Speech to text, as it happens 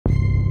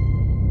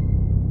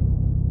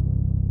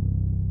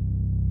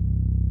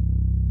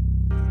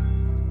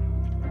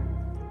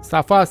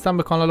صفا هستم،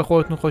 به کانال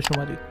خودتون خوش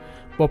اومدید.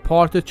 با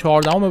پارت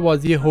 14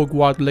 بازی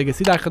هاگوارتز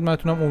لگسی در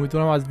خدمتتونم.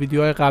 امیدوارم از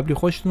ویدیوهای قبلی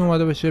خوشتون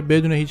اومده باشه.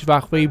 بدون هیچ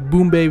وقفه‌ای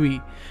بوم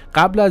بیبی،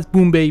 قبل از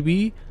بوم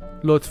بیبی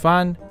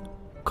لطفاً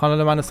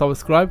کانال منو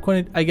سابسکرایب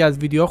کنید. اگه از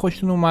ویدیو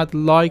خوشتون اومد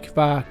لایک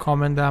و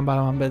کامنت هم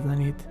برای من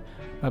بزنید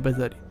و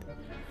بذارید.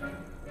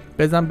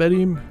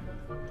 بریم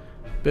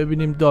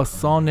ببینیم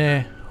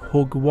داستان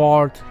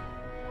هاگوارتز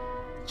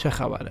چه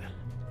خبره.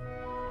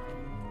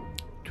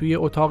 توی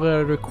اتاق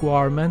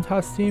ریکوایرمنت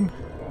هستیم.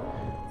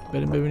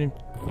 بریم ببینیم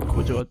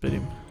کجا باید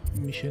بریم،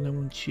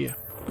 میشنمون چیه.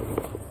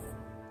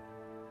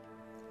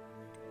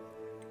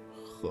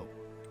 خب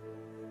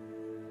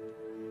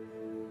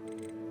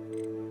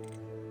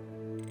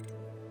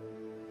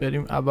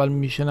بریم اول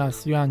میشن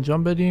اصلی رو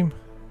انجام بدیم،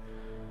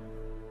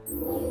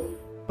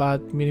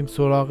 بعد میریم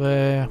سراغ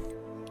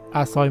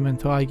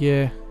اسایمنت ها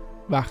اگه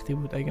وقتی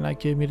بود، اگه نه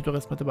که میری تو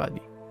قسمت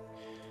بعدی.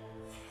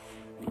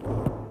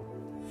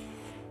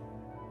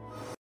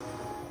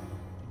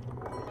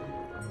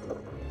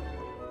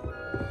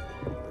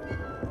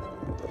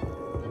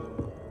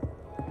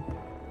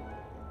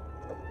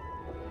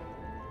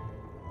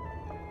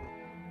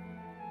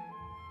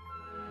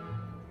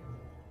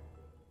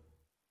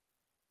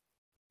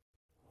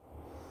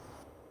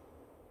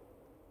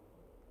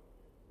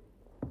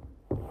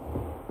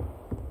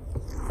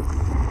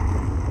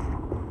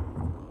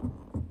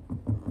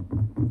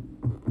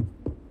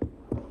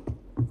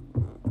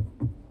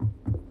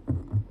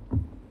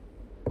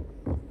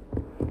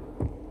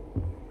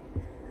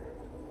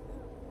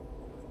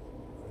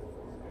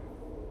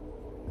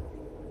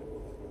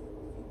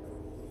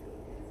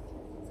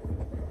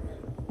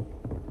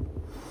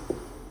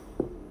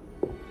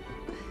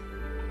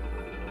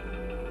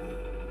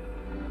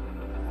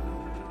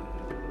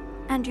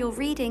 And your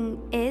reading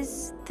is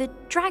The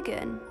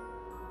Dragon.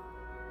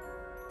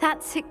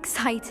 That's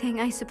exciting,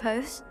 I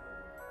suppose.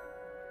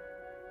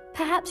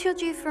 Perhaps you're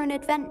due for an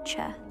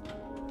adventure.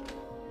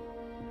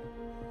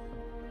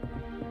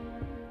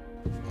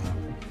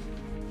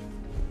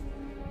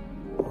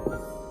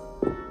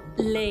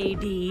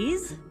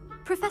 Ladies.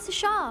 Professor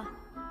Shah.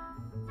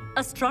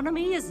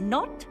 Astronomy is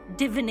not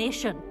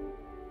divination.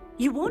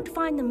 You won't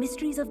find the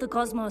mysteries of the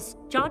cosmos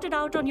charted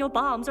out on your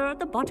palms or at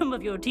the bottom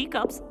of your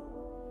teacups.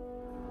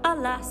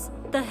 Alas,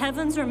 the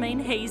heavens remain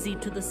hazy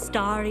to the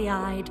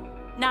starry-eyed.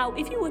 Now,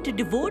 if you were to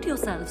devote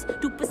yourselves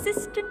to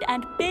persistent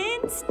and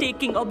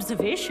painstaking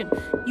observation,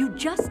 you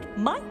just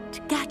might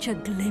catch a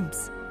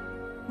glimpse.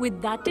 With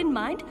that in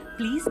mind,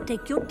 please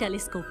take your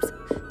telescopes.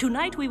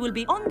 Tonight we will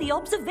be on the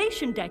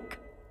observation deck.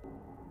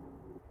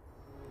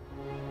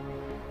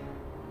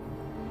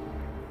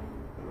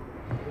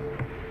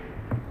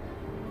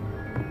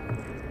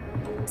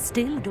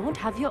 Still don't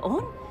have your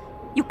own?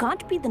 You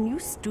can't be the new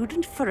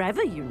student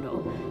forever, you know.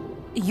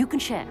 You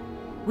can share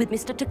with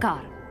Mr.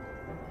 Takar.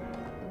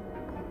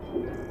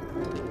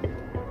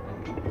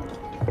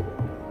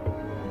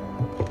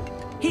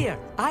 Here,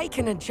 I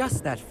can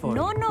adjust that for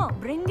you. No,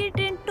 bring it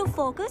into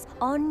focus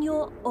on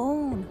your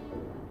own.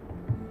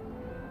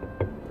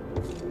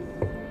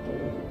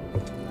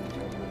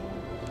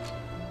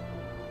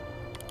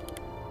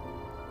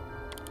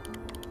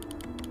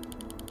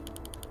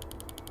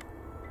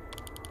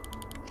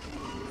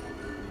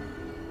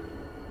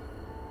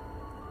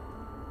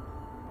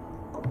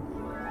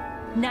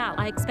 Now,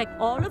 I expect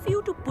all of you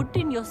to put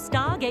in your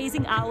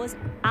stargazing hours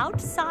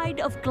outside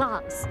of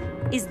class.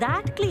 Is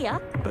that clear?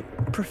 But,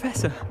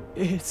 Professor,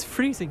 it's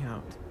freezing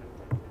out.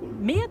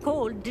 Mere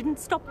cold didn't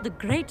stop the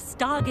great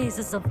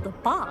stargazers of the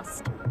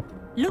past.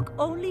 Look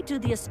only to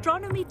the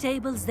astronomy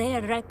tables they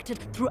erected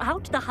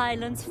throughout the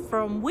highlands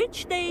from which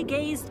they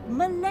gazed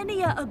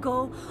millennia ago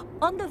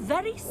on the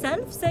very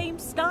self-same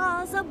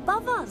stars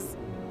above us.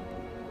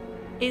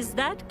 Is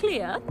that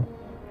clear?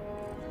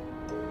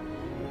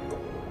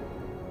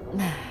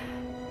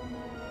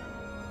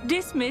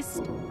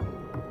 Dismissed.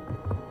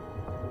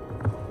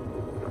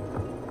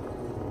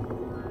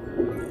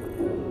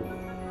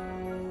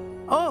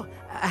 Oh,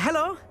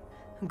 hello.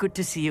 Good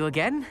to see you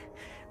again.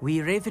 We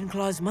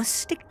Ravenclaws must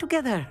stick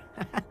together.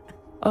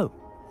 Oh,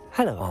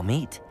 hello,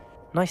 Amit.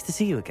 Nice to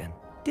see you again.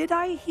 Did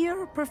I hear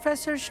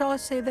Professor Shaw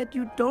say that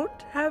you don't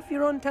have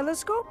your own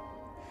telescope?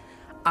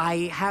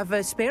 I have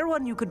a spare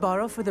one you could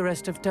borrow for the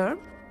rest of term.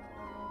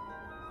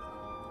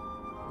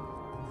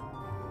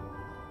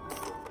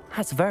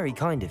 That's very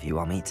kind of you,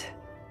 Amit.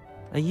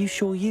 Are you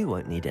sure you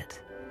won't need it?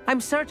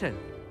 I'm certain.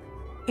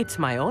 It's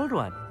my old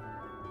one.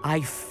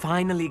 I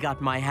finally got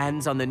my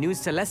hands on the new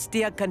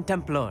Celestia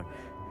Contemplor.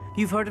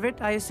 You've heard of it,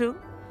 I assume?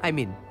 I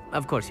mean,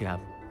 of course you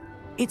have.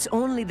 It's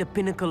only the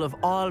pinnacle of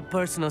all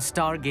personal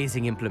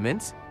stargazing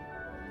implements.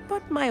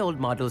 But my old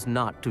model's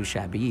not too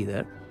shabby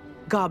either.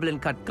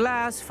 Goblin-cut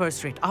glass,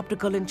 first-rate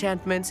optical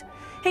enchantments.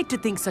 Hate to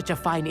think such a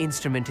fine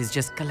instrument is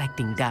just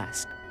collecting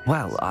dust.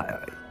 Well,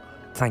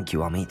 thank you,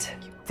 Amit.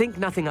 Think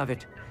nothing of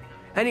it.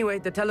 Anyway,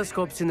 the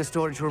telescope's in the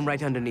storage room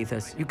right underneath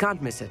us. You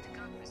can't miss it.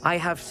 I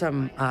have some,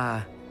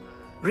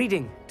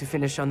 reading to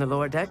finish on the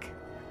lower deck.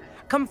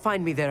 Come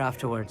find me there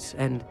afterwards,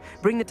 and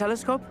bring the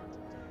telescope.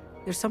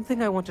 There's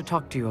something I want to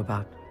talk to you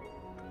about.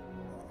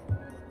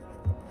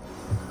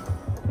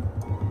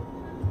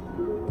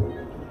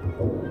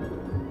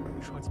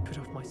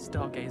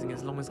 stargazing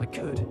as long as I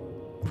could.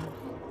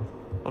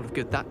 A lot of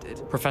good that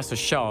did. Professor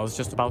Shah's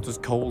just about as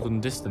cold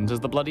and distant as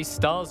the bloody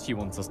stars she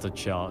wants us to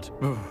chart.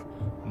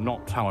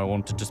 Not how I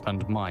wanted to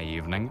spend my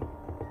evening.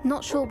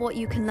 Not sure what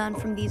you can learn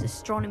from these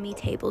astronomy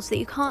tables that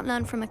you can't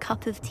learn from a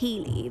cup of tea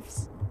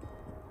leaves.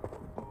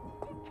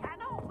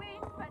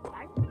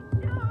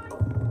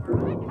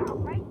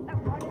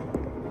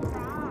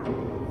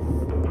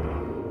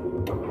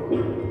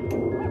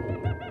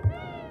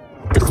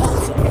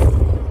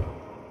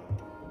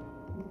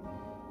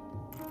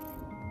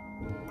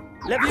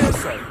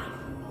 Levioso.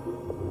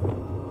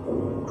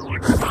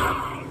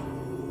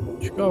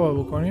 چیکار باید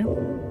بکنیم؟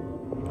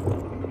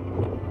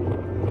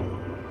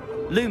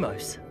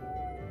 Lumos.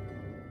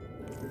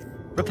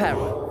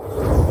 Reparo.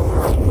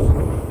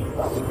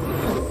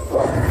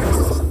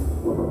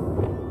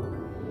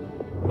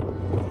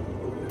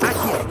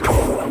 Accio.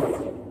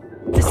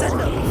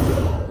 Descendo.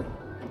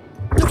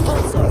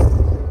 Repulso.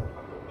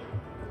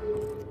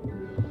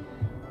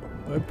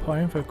 باید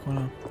پایین فکر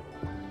کنم.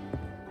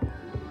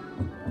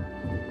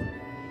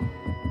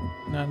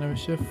 نه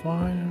نوشته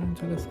find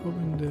telescope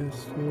in the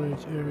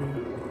storage area.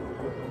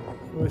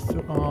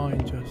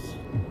 اینجاست.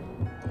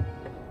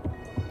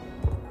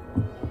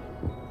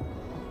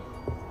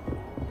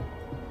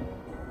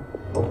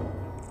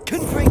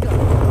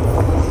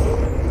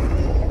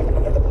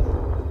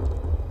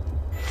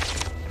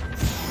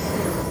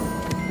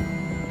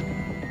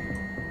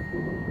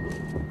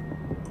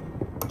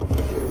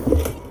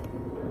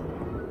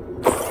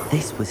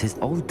 This was his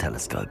old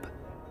telescope.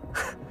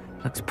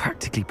 Looks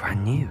practically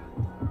brand new.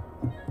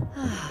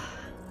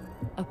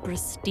 A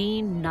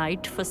pristine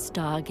night for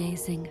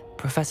stargazing.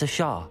 Professor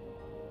Shah,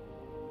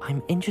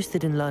 I'm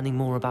interested in learning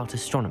more about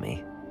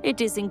astronomy.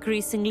 It is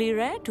increasingly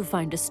rare to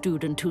find a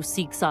student who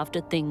seeks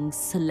after things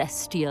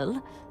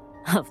celestial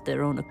of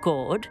their own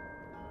accord.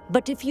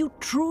 But if you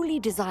truly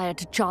desire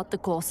to chart the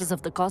courses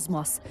of the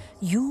cosmos,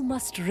 you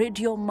must rid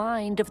your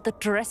mind of the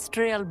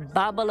terrestrial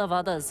babble of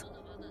others.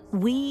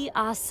 We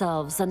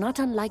ourselves are not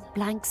unlike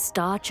blank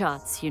star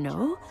charts, you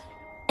know?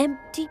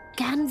 Empty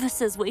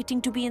canvases waiting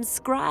to be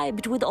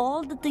inscribed with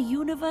all that the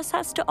universe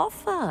has to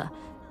offer.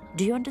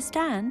 Do you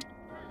understand?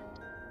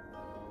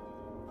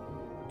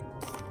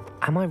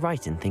 Am I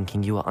right in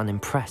thinking you are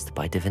unimpressed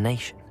by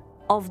divination?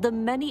 Of the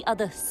many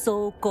other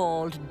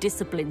so-called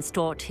disciplines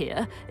taught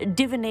here,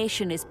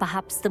 divination is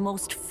perhaps the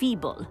most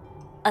feeble,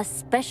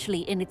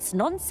 especially in its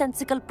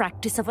nonsensical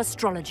practice of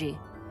astrology.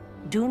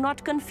 Do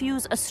not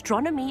confuse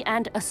astronomy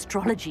and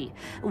astrology.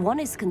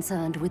 One is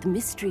concerned with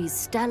mysteries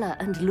stellar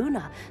and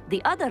lunar.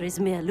 The other is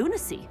mere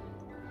lunacy.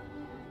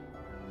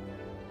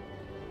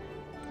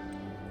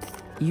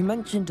 You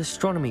mentioned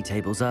astronomy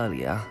tables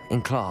earlier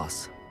in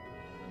class.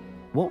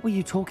 What were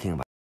you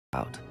talking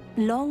about?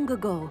 Long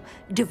ago,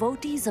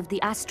 devotees of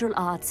the astral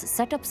arts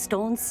set up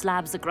stone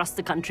slabs across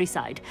the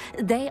countryside.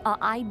 They are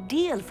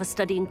ideal for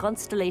studying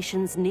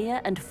constellations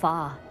near and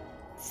far.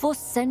 For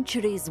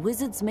centuries,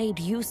 wizards made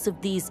use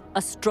of these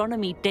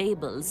astronomy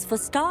tables for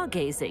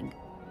stargazing.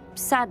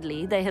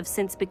 Sadly, they have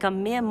since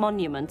become mere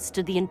monuments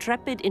to the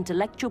intrepid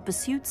intellectual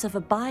pursuits of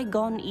a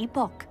bygone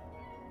epoch.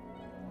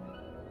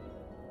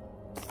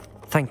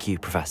 Thank you,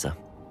 Professor.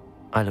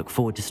 I look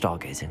forward to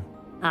stargazing.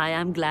 I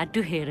am glad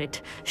to hear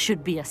it.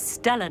 Should be a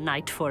stellar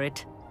night for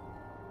it.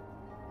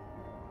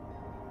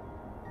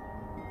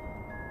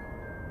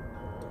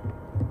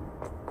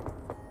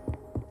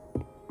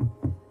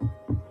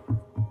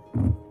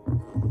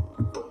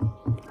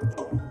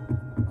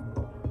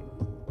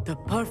 The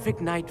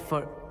perfect night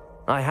for...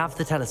 I have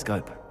the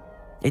telescope.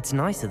 It's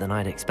nicer than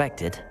I'd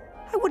expected.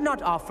 I would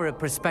not offer a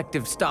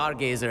prospective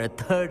stargazer a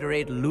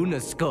third-rate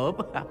lunoscope.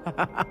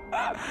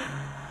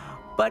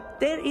 But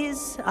there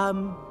is,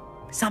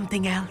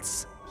 something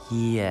else.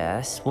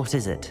 Yes, what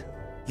is it?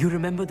 You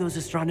remember those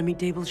astronomy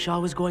tables Shah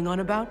was going on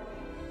about?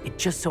 It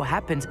just so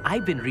happens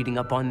I've been reading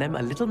up on them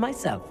a little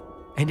myself.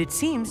 And it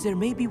seems there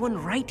may be one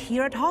right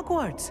here at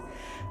Hogwarts.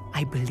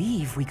 I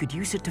believe we could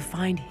use it to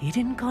find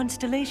hidden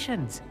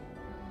constellations.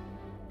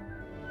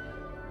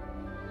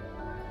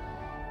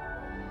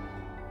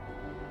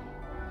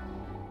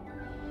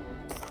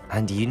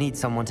 And you need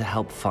someone to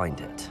help find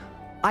it.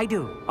 I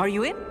do. Are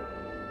you in?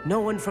 No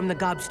one from the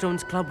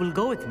Gobstones Club will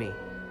go with me.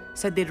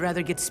 Said they'd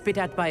rather get spit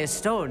at by a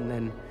stone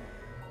than...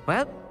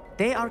 Well,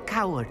 they are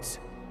cowards.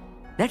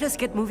 Let us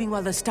get moving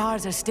while the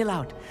stars are still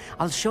out.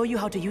 I'll show you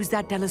how to use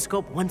that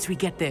telescope once we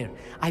get there.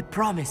 I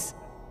promise.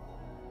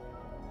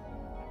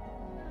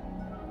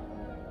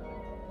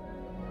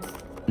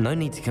 No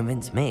need to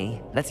convince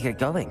me. Let's get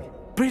going.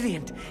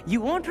 Brilliant.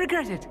 You won't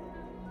regret it.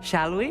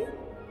 Shall we?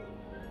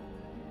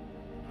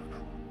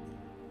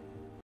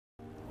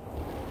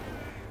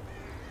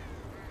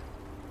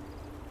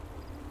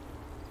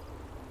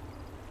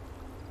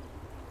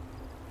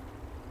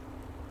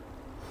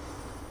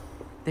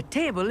 The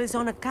table is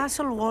on a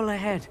castle wall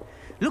ahead.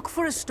 Look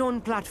for a stone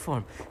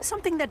platform,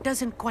 something that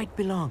doesn't quite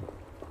belong.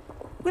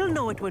 We'll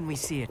know it when we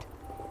see it.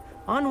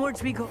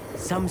 Onwards we go.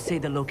 Some say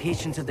the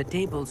locations of the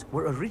tables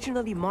were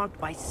originally marked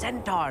by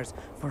centaurs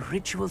for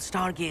ritual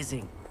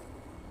stargazing.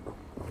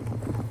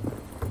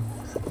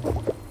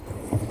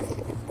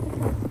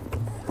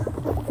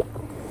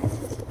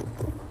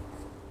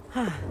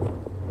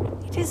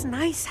 It is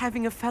nice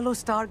having a fellow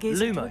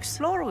stargazer to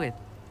explore with.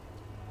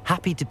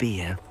 Happy to be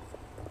here.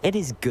 It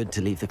is good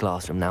to leave the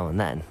classroom now and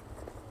then.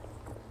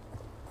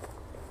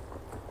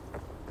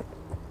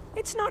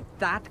 It's not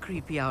that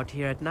creepy out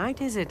here at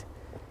night, is it?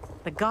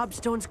 The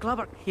Gobstones Club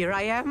are... Here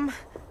I am,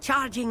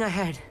 charging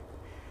ahead.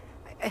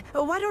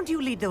 Why don't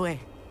you lead the way?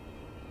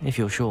 If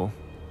you're sure.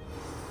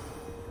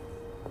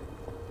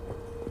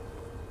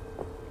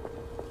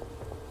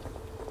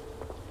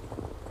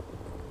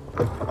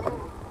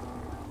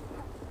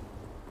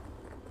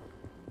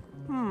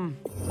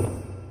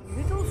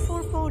 Little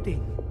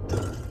foreboding.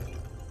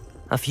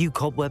 A few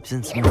cobwebs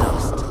and some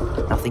dust.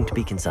 Nothing to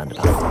be concerned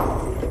about.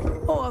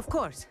 Oh, of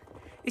course.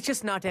 It's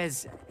just not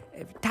as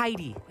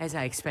tidy as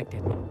I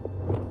expected.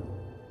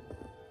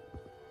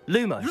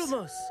 Lumos.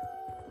 Lumos!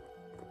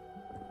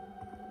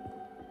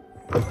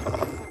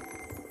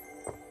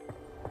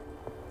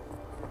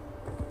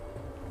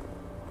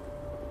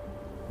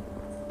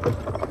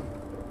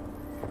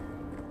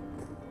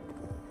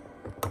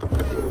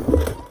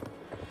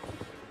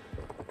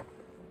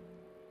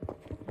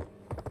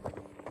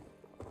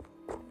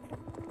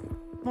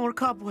 More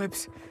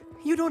cobwebs.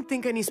 You don't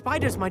think any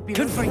spiders might be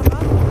lurking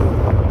about?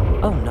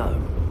 Oh no,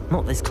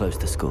 not this close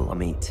to school, I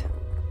meet.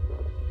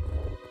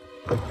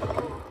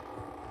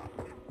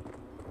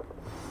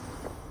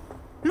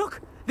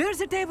 Look,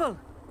 there's a table.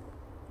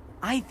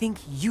 I think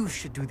you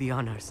should do the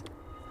honors.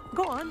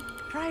 Go on,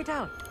 try it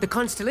out. The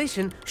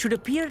constellation should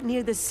appear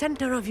near the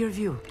center of your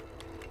view.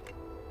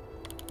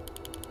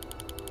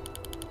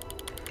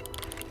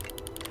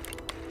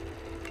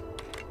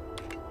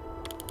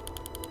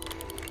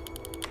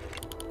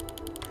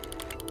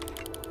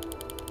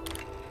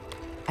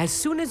 As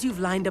soon as you've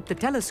lined up the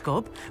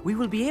telescope, we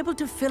will be able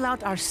to fill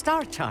out our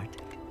star chart.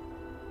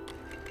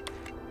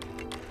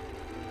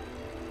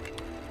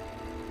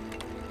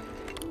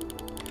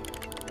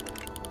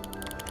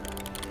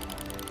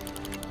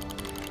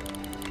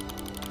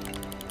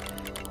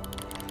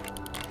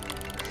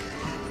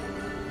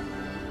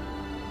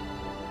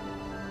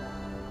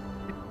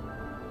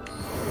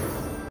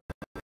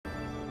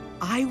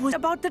 I was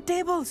about the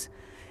tables.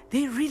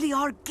 They really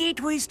are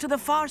gateways to the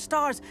far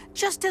stars,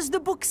 just as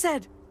the book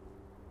said.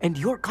 And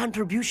your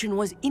contribution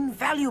was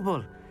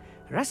invaluable.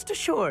 Rest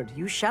assured,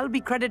 you shall be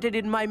credited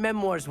in my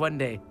memoirs one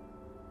day.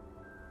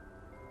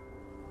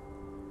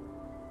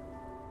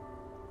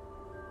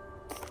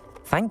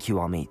 Thank you,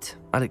 Amit.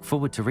 I look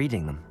forward to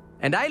reading them.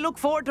 And I look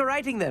forward to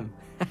writing them.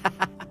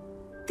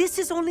 This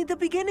is only the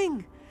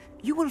beginning.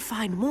 You will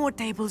find more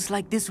tables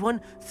like this one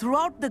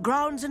throughout the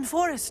grounds and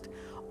forest,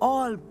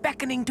 all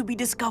beckoning to be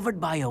discovered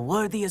by a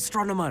worthy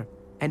astronomer.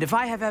 And if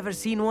I have ever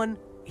seen one,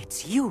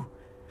 it's you.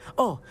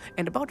 Oh,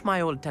 and about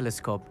my old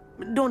telescope,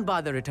 don't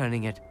bother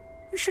returning it.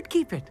 You should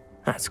keep it.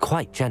 That's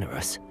quite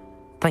generous.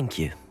 Thank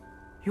you.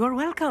 You are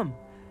welcome.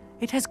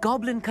 It has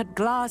goblin-cut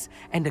glass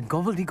and a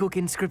gobbledygook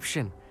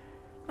inscription.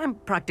 I'm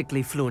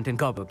practically fluent in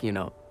gobbledygook, you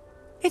know.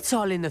 It's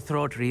all in the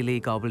throat, really,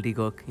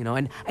 gobbledygook, you know,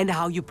 and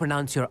how you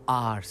pronounce your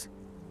R's.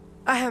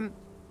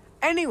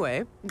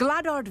 Anyway,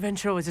 glad our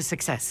adventure was a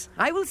success.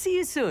 I will see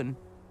you soon.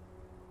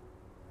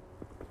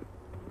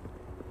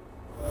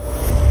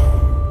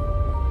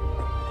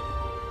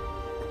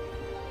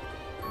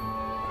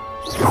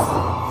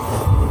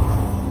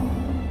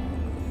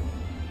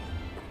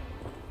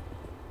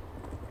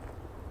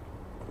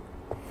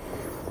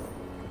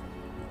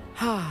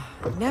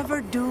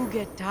 Never do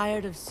get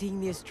tired of seeing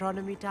the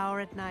astronomy tower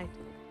at night.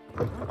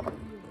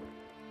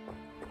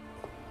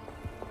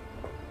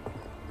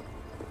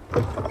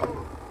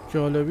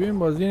 جالبی این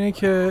بازی اینه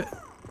که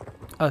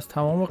از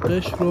تمام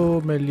قشر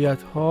و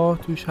ملیت ها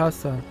توش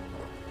هستن.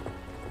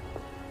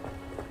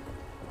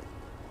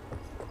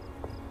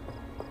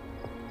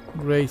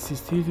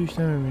 ریسیستی توش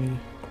نمیبینی.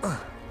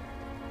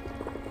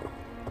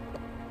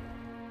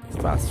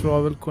 فست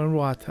راول کنیم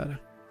راحت تره.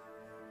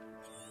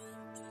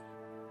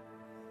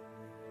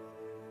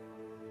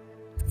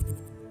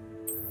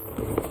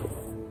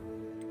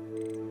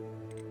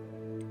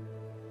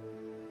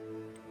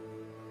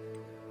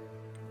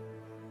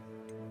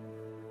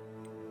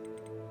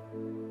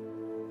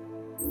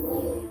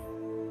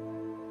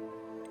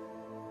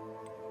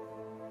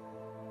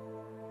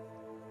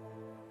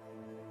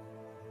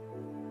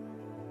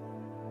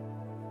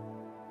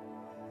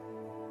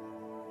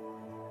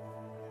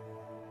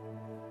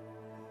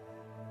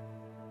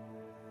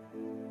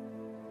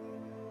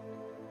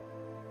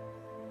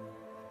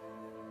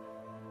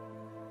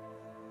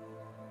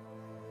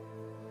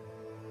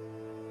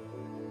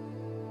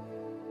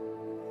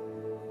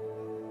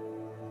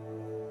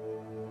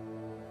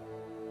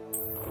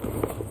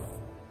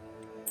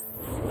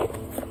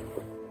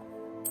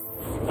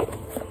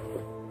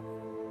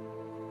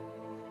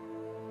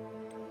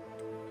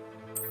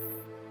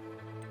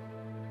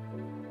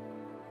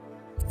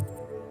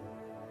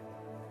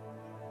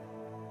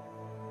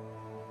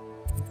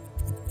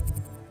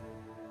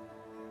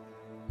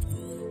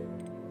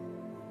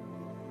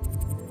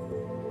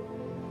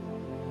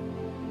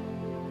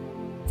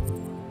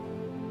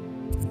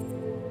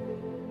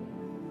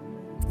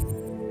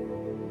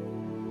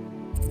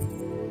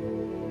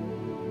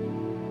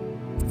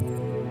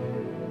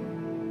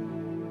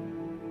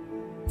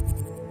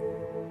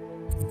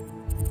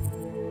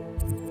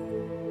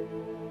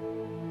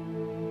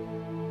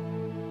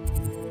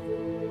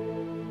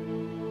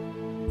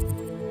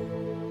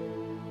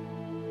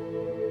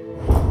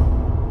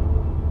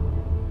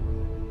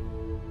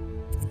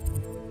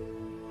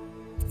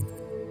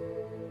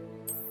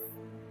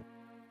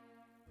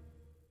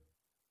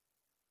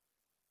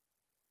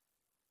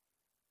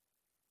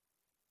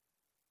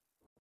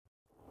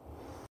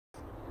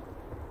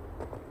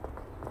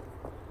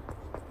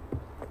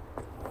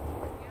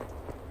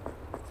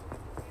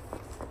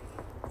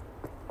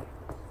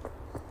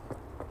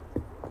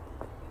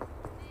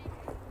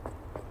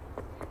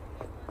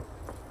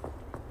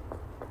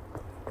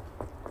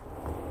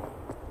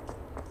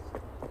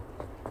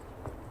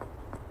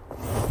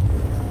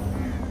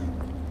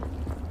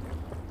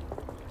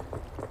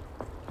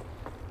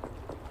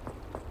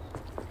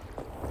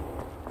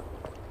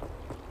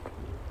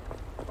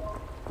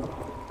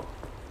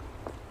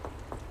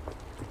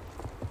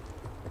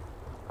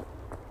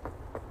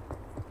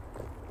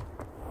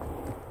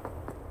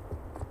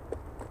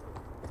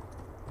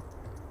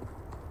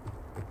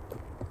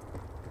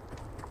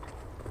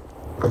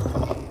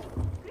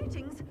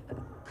 Greetings.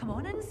 Come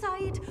on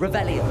inside.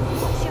 Revelio.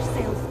 Watch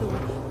yourself, though.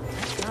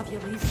 Let's have you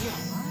leave here.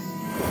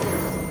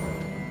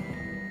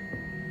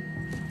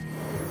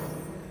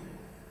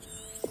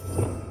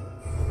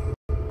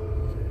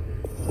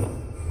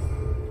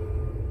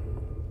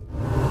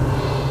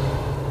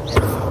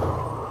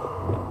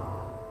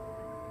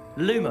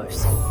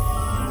 Lumos.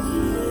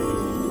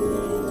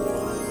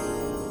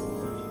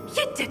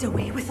 You did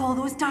away with all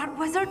those dark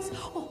wizards?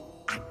 Oh,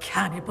 I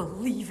can't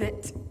believe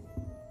it.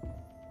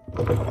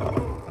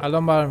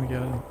 الان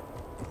برمیگردم.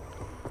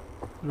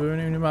 ببینیم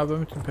این مبه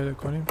میتونیم پیدا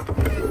کنیم.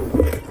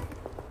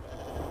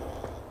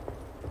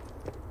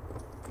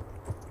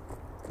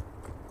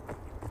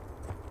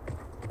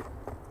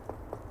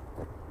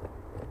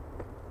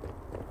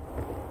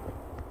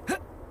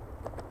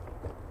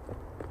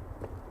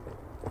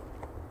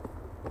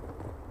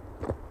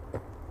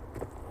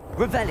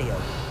 Revelio.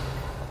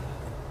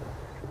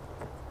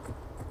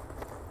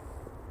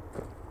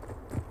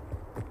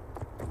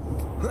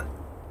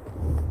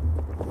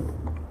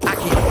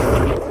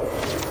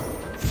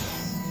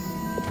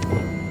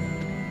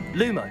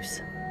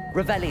 Lumos.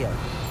 Revelio.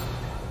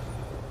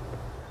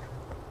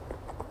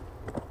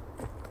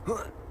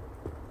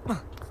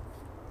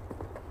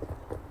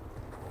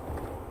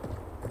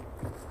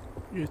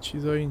 یه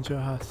چیزایی اینجا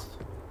هست.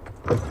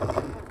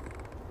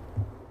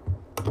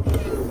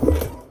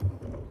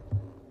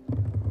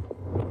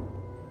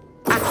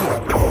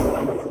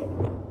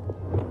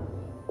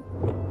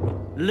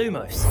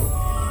 Lumos.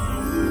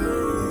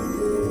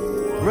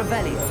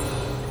 Revelio.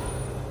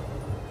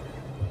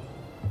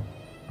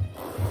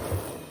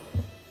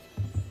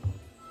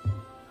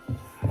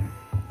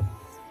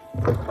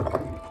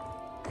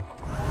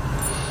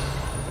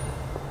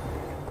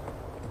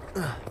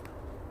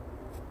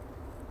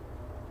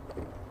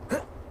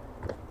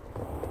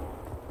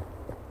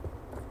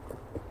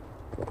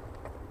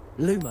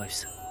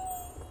 Lumos.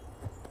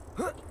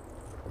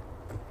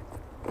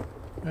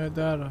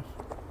 در رفت.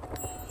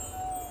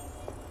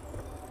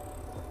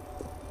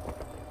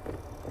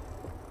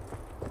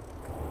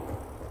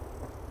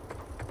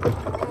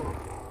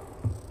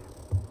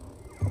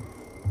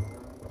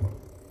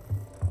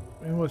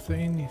 این واسه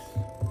این نیست.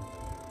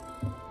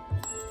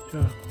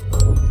 چرا؟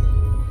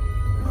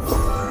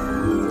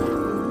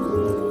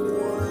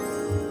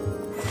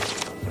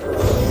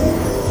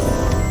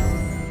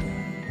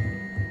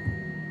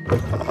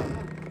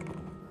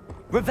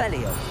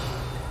 Revelio.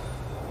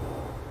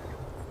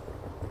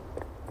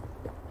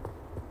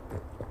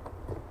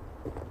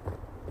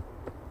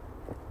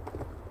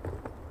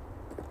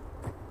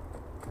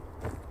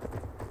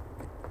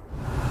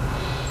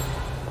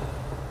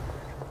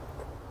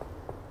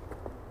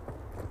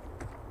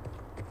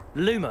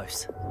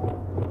 Lumos.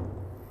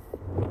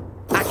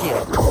 Accio.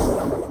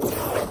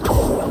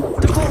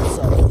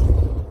 Deporso.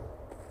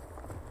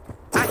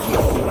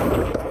 Accio.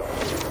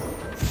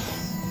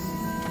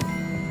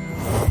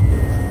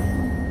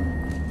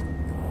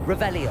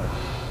 Revelio.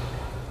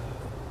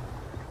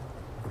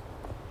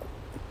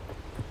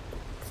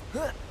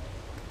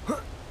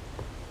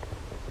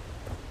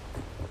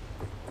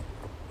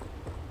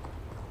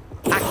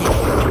 Accio.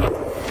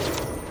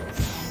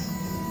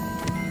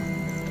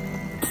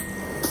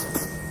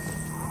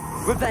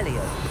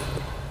 Revelio.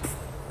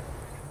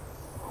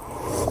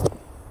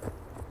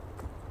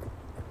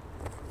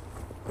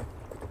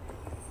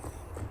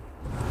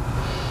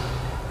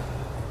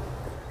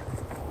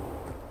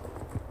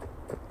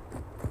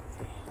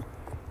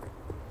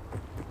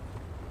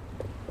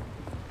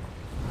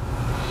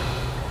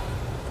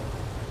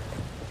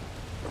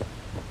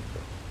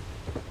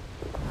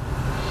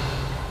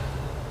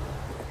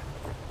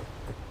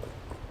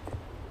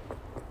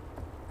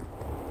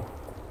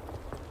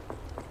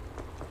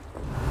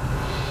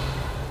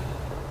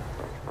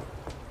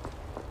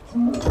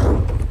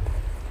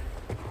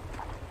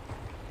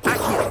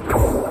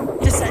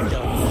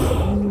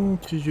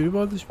 چجوری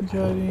بازش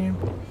میکردیم؟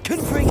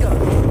 Confringo.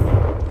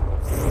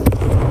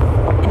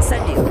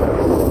 Incendio.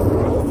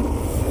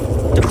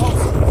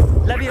 Depulso.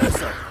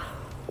 Levioso.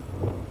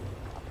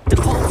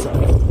 Depulso.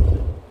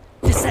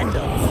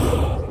 Descendo.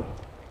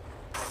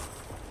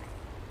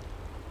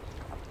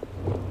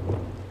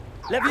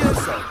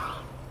 Levioso.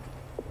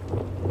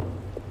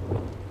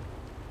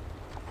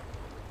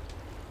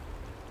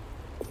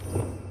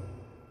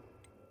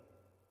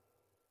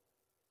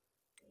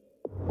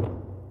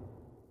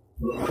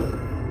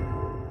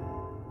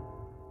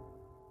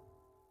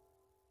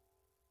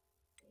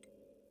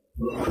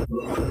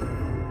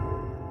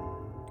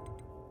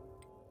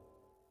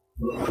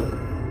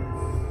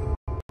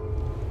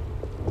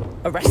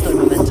 Arresto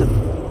momentum.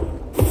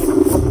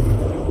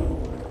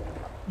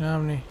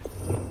 نمنی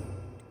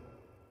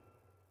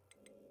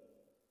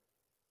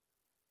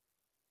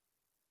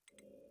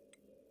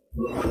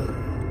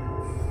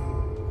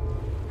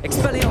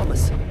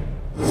Expelliarmus.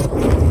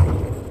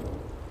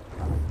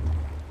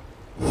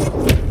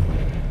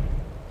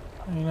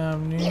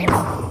 اینم نی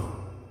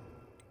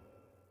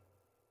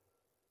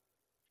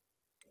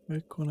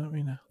بکنم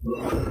اینه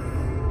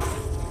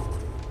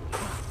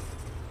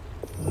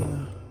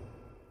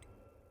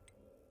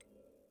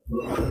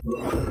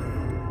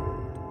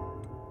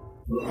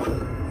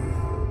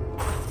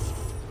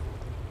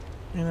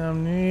اینم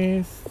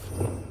نیست.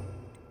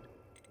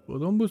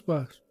 کدوم بود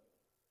بس؟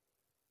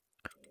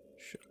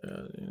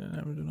 شاید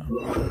اینه، نمیدونم.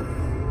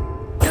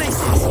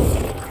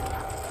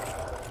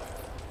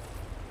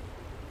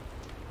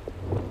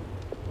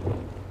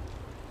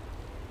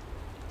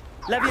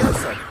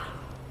 Levioso.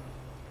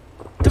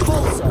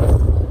 Depulso.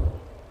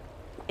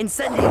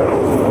 Incendio.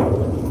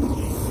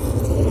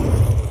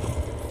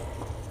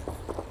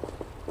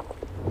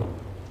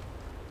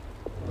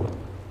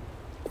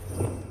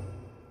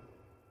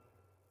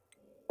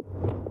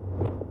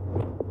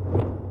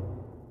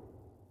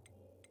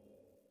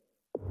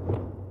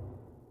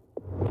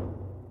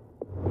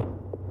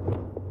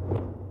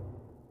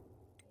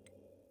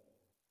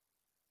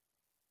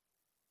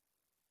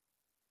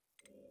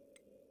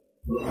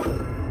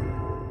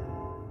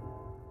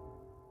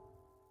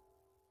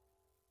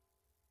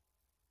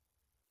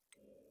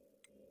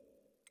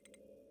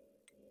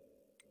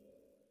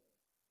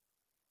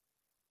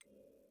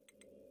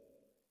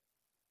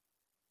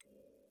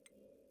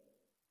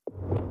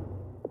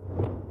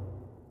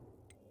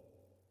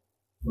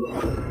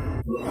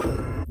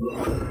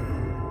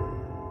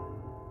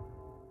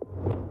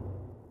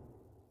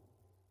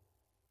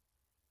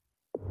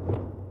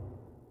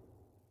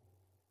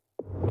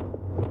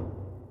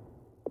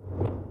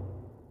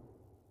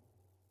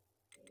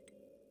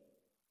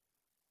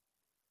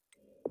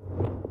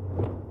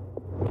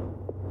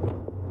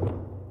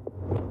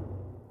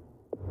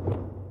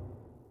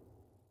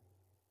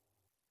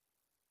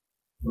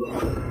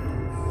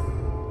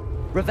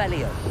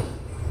 Revelio.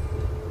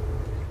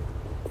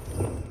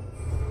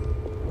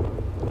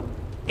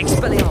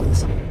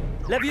 Expelliarmus.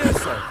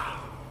 Levioso.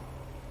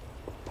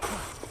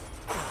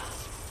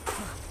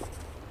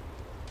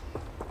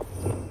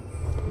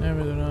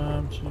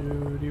 نمیدونم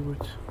چجوری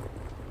بود.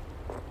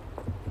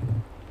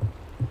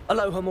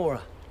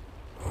 Alohomora.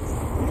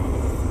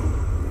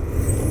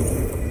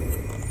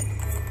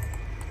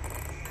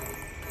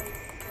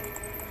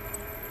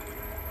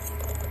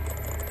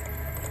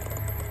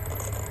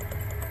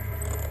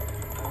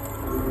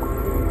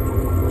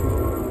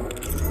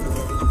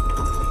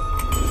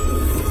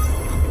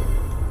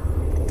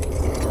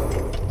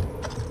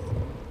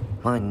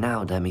 Mine now,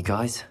 demi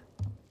guys.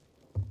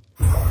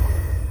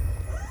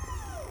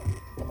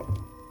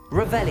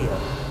 Revelio.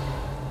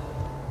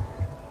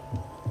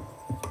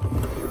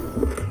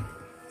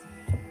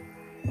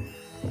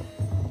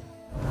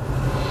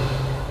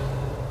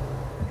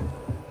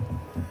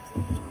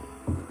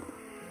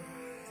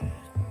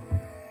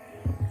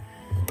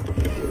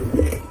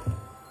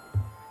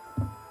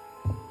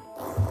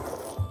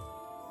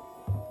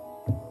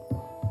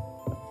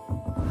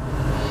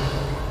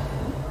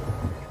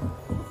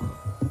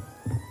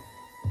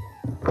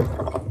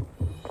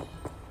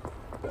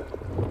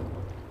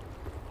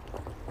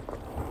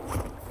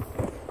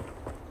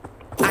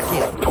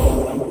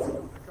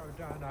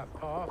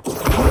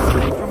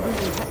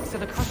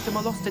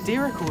 Lost a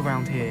deericle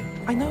around here.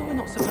 I know we're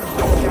not supposed to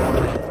go down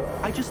there.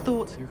 I just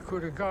thought... You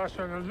could have got us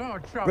in a lot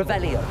of trouble.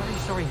 Revelio. Very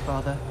sorry,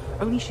 Father.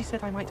 Only she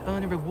said I might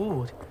earn a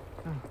reward.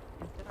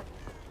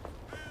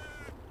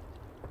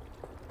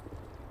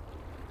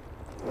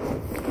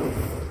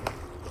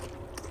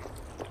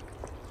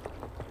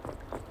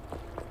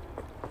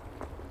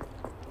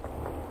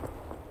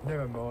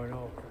 Never mind,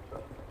 I'll...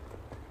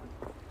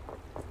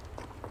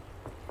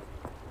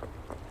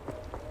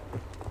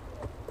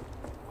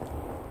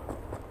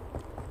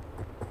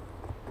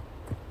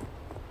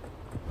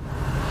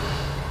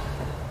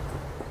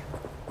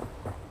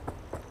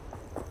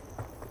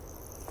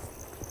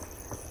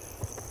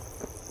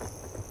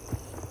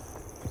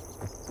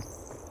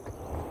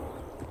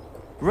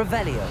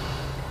 Revelio.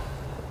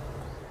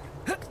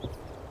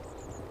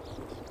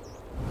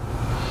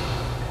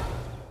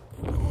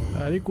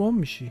 علی گم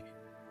میشی.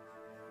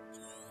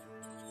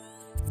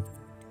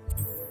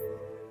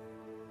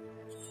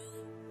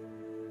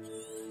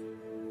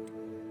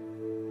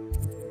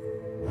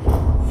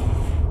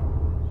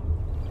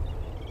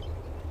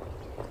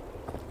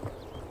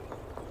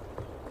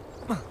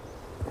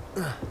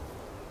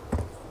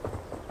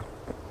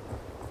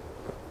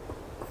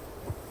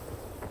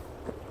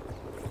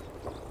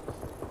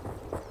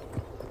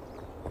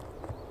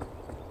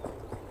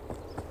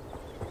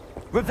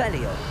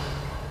 Revelio.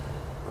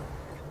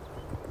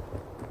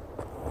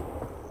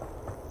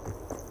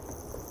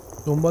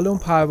 دنبال اون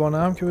پروانه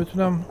هم که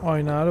بتونم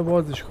آینه رو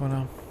بازش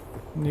کنم.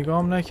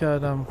 نگاهم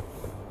نکردم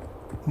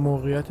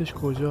موقعیتش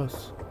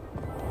کجاست.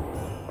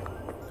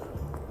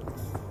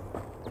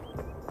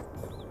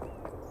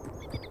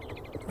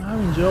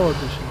 همینجا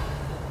آتشه.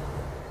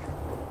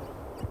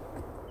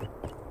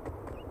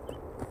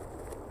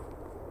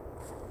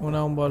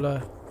 اونم اون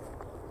بالا.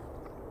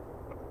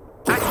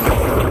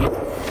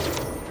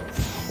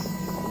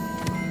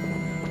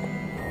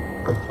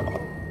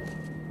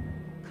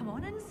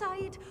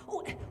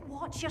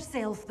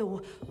 Yourself though.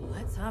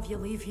 Let's have you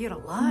leave here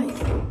alive.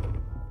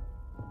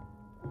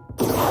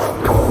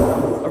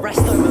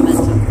 Arresto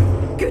momentum.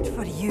 Good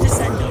for you.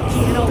 Descendo.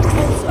 Hero.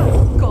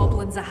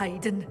 Goblin one's a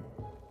hiding.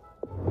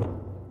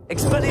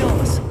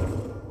 Expelliarmus!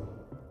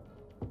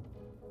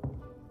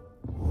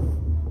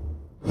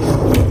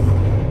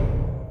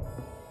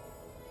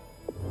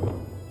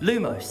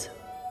 Lumos!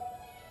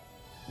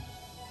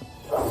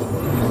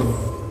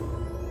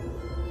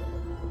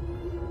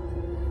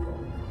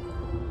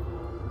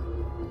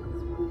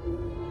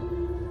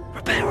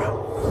 Reparo!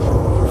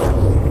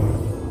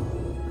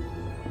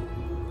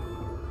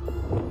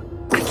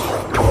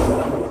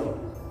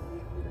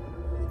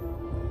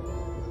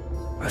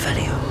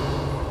 Revelio!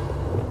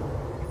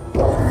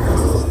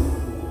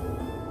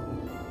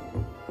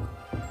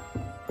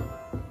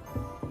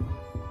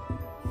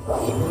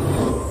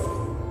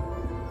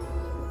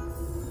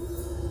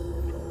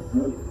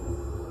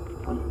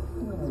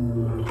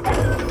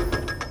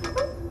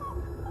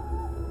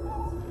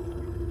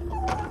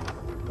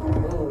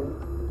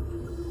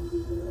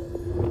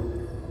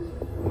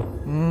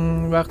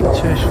 وقتی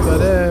چشم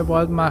داره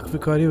باید مخفی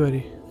کاری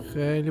بری.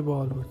 خیلی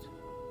باحال بود.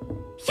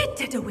 You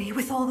did away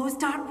with all those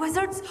dark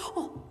wizards?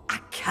 Oh, I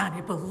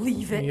can't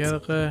believe it. یه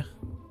دقیقه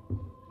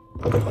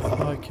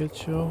ساکت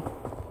شو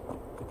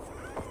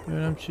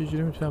ببینم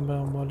چجوری میتونم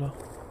برم بالا.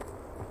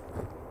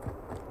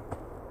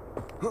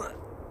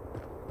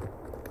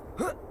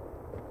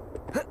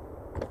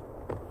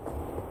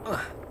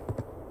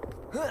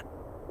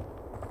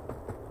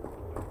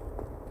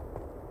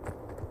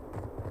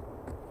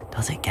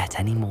 Does it get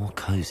any more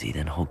cozy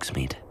than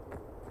Hogsmeade?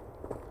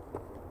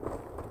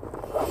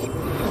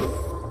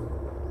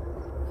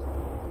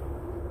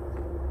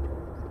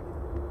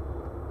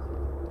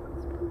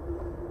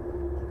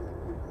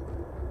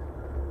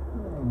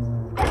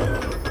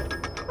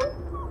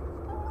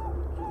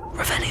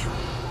 Revelio.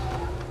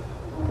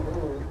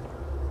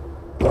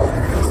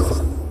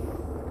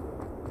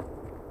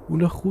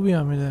 گول خوبی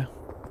هم میده.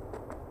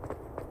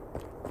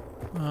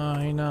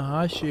 اینا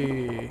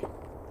هاشی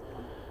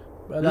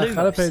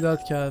بالاخره پیدا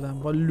کردم.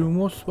 با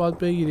لوموس باید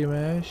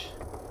بگیریمش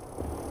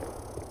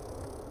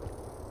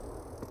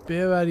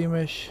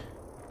ببریمش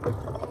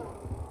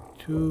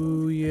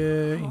توی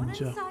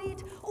اینجا.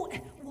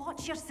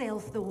 Watch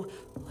yourself though.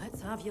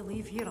 Let's have you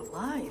leave here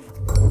alive.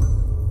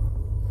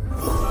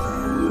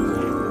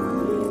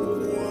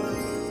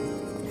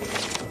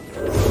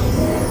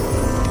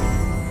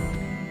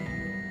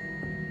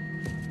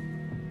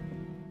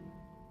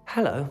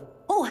 Hello.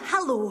 Oh,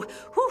 hello.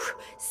 Whew.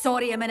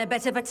 Sorry I'm in a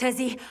bit of a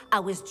tizzy. I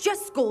was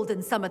just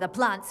scolding some of the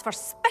plants for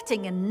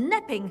spitting and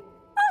nipping.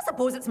 I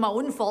suppose it's my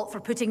own fault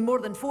for putting more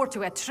than 4 to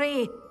a tray.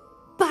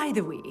 By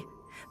the way,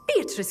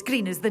 Beatrice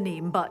Green is the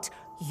name, but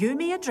you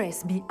may address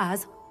me as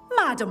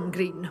Madam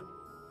Green.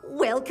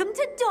 Welcome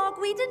to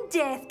Dogweed and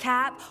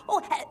Deathcap.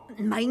 Oh,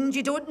 mind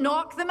you don't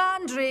knock the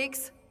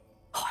mandrakes.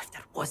 Oh, if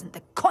there wasn't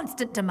the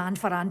constant demand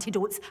for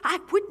antidotes, I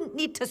wouldn't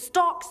need to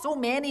stock so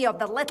many of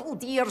the little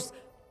dears.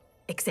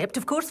 Except,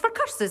 of course, for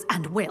curses.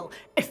 And, well,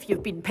 if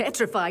you've been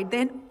petrified,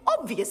 then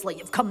obviously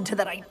you've come to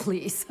the right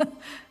place.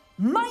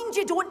 Mind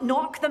you don't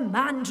knock the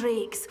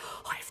mandrakes.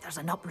 Oh, if there's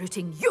an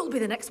uprooting, you'll be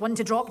the next one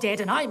to drop dead,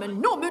 and I'm in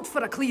no mood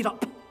for a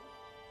clear-up.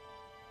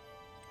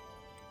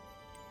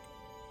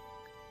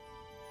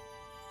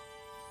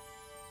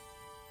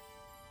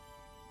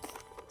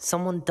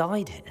 Someone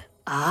died here?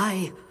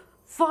 Aye.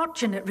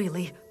 Fortunate,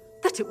 really,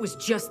 that it was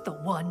just the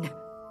one.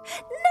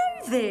 Now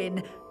then,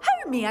 how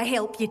may I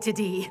help you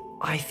today?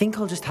 I think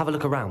I'll just have a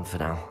look around for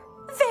now.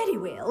 Very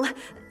well.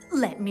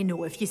 Let me know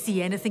if you see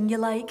anything you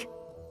like.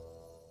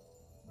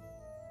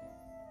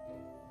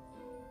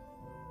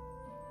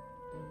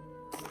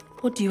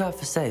 What do you have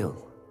for sale?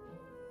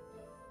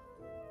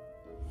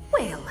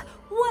 Well,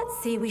 what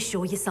say we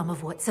show you some of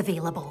what's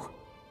available?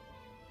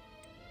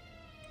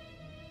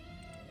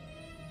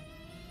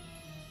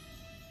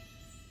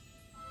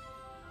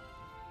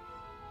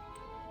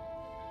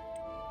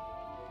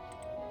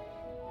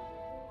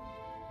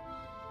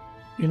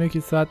 اینه که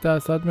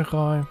 100%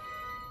 میخوایم.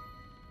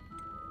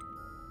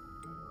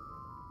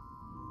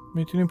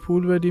 میتونیم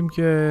پول بدیم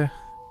که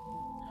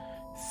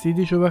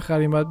سیدیشو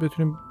بخریم بعد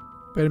بتونیم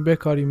بریم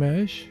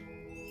بکاریمش.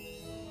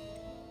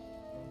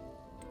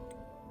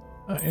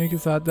 اینه که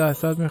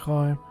 100%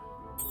 میخوایم.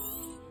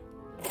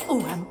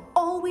 Oh, I'm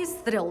always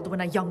thrilled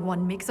when a young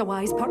one makes a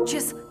wise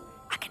purchase.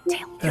 I can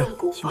tell you'll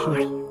go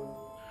far.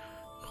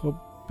 خب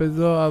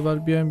بذار اول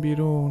بیایم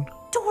بیرون.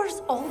 Doors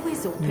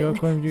always open. نگاه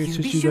کنیم دیگه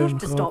چه چیزی داریم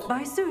میخواد.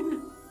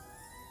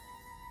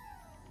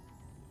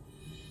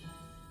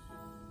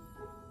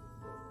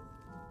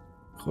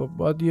 خب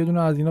باید یه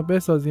دونه از اینا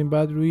بسازیم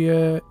بعد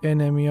روی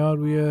انمیا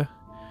روی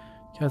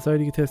کسای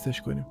دیگه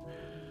تستش کنیم.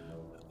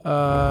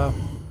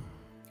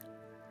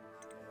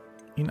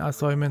 این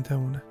اسایمنت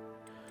همونه.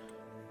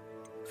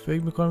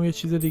 فکر میکنم یه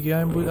چیز دیگه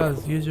هم بود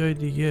از یه جای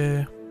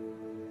دیگه.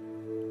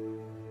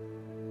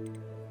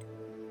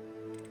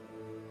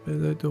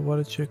 بذارید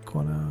دوباره چک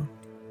کنم.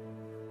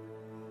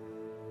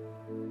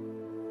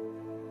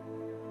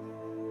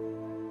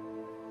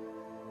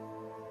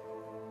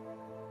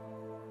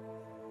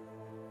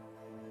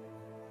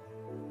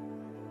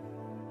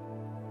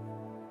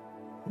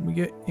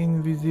 میگه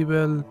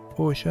اینویزیبل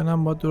پوشن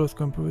هم باید درست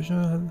کنیم.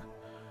 پروفشنال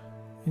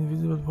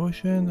invisible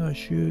potion I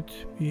should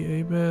be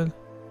able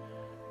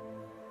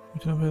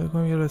میتونم پیدا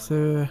کنم یه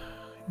رسه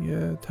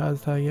یه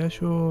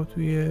تهیه‌شو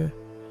توی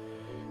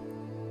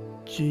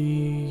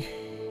جی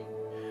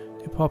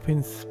دی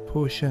پاپینز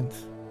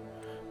پوشنز.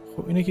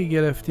 خب اینه که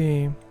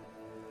گرفتیم.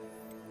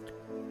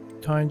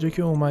 تا اینجا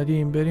که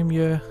اومدیم بریم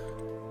یه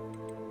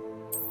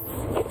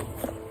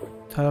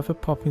طرف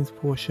پاپینز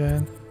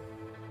پوشن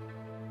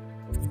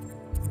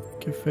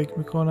که فکر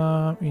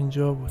میکنم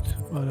اینجا بود.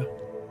 آره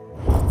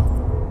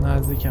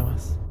نزدیکم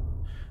هست،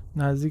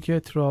 نزدیک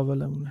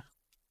تراولمونه.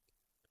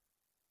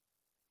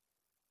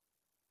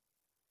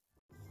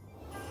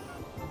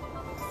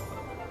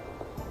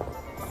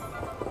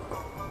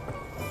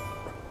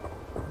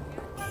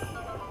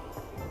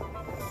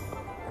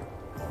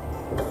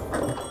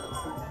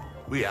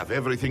 We have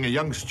everything a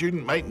young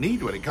student might need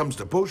when it comes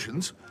to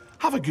potions.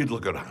 Have a good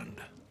look around.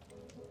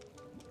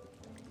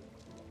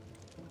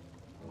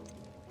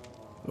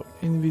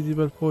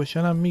 اینویزیبل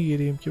پوشن هم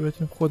میگیریم که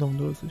بتونیم خودمون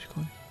درستش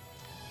کنیم.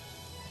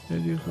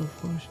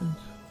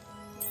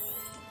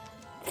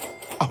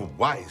 A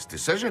wise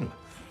decision.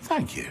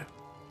 Thank you.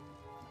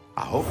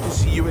 I hope to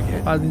see you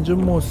again. از اینجا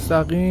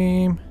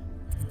مستقیم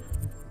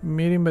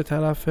میریم به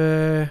طرف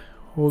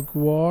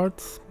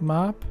هوگوارتز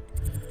مپ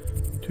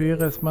توی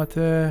قسمت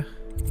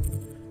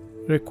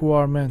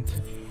requirement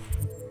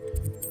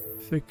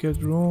secret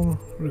room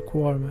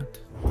requirement.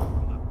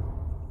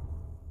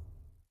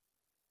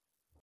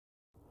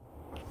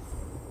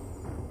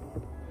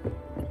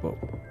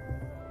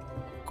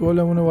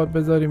 گلمون رو باید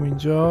بذاریم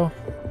اینجا.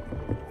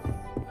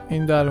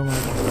 این در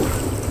اومده.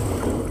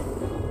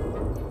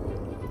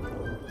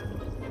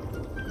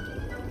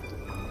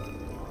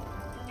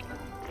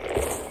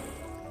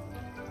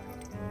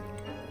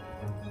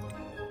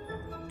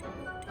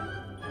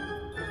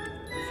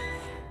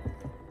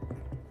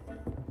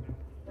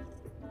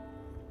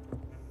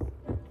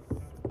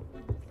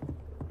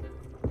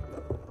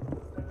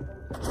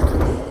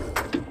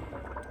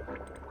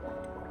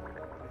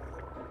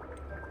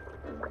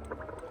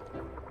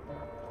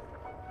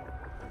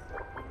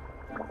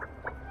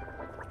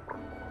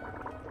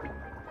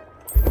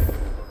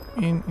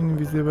 این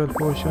اینویزیبل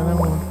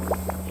پوشنمون.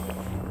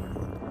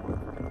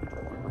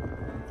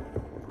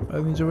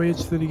 بعد اینجا با یه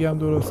چیز دیگه هم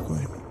درست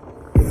کنیم.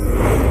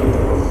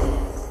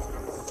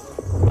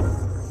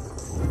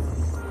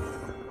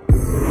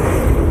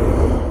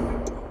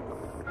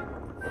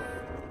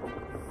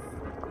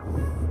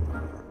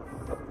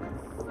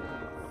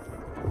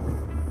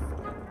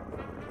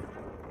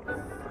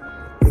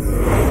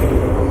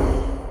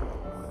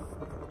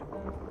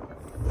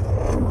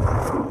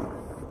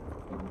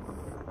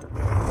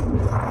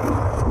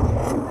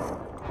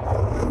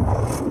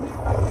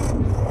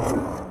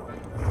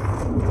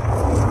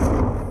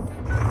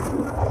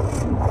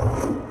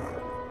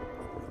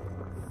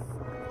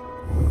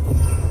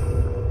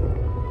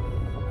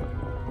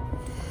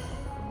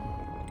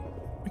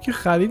 که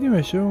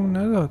خریدیمشه اون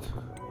نداد.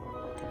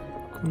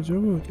 کجا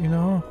بود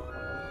اینا؟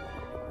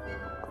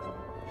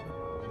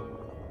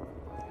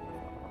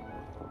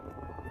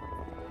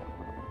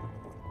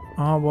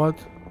 آها باید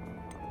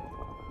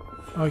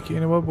اوکی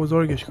اینو باید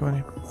بزرگش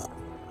کنیم.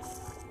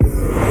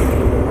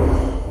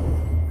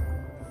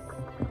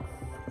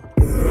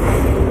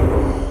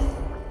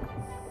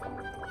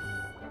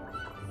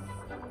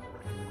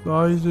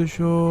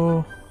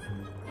 سایزشو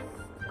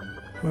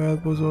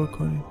باید بزرگ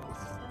کنیم.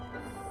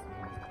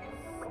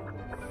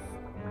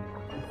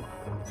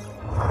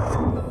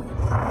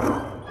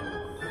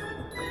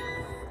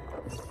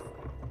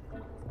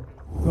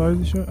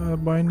 سایزشو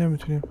با این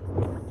نمیتونیم.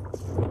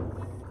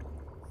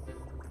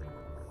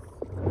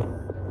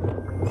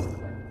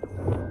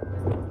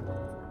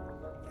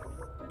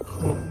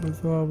 خب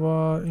بذار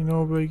با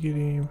اینو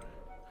بگیریم.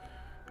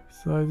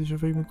 سایزشو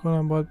فکر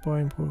میکنم باید با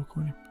این پر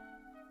کنیم.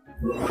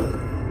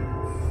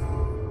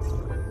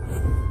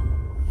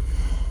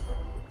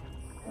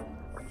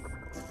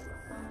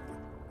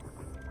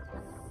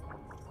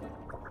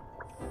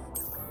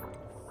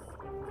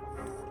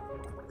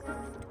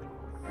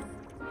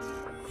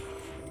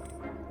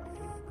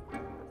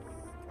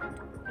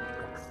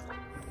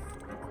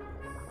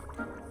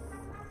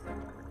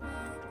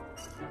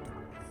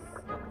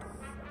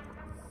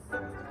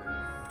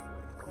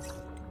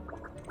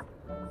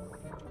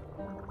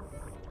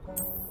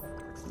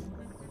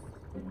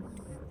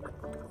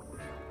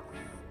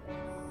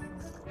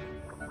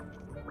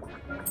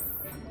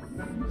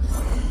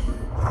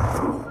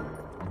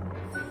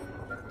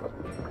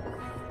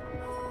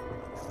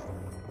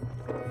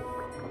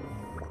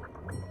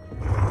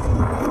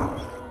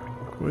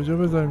 کجا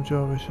بذاریم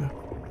جا بشه؟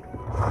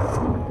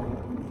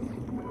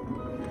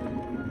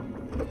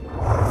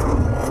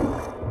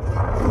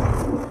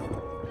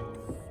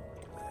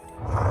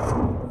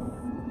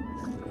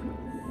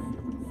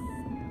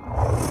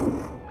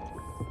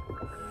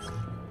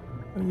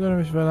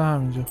 بذاریمش بله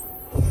همینجا.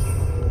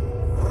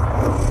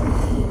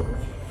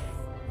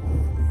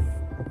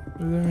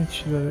 بذاریم این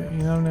چی داره؟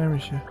 اینم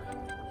نمیشه،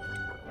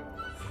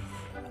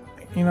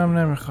 اینم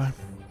نمیخوایم.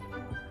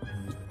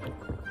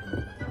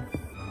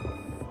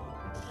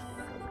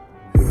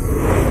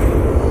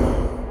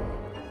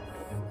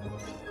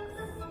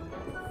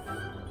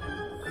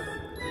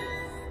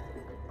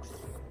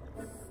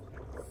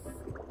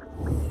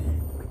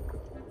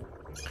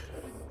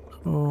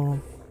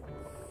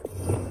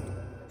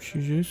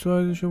 چجوری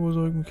سایزشو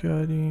بزرگ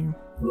میکردیم؟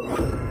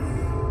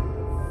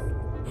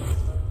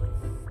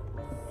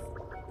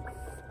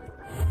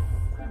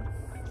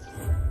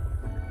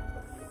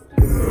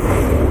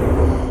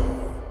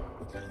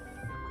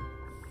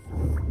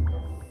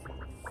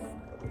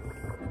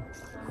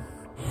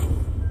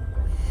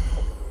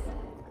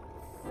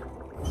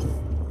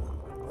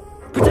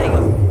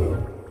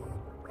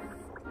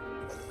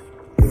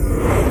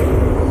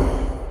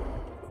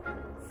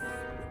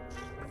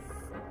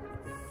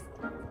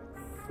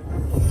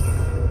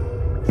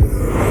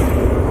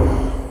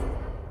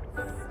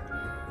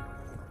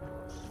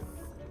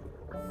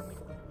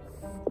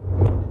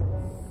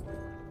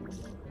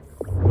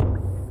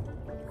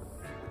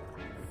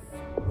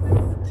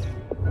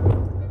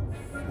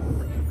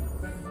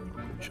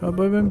 شاید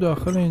بریم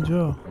داخل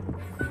اینجا.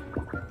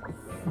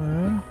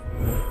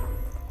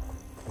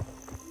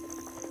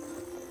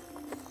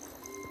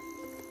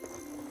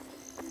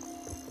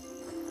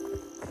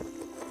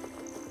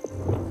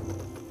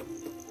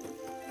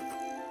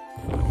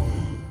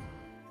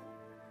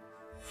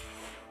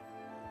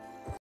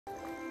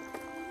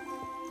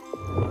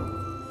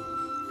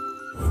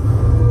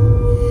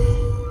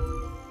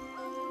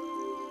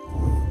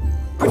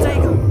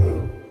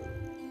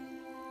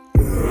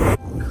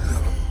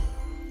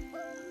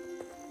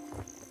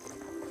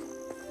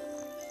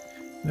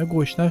 اینا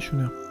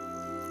گشنشونه.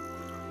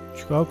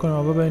 چیکار کنیم؟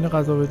 آقا به این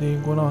غذا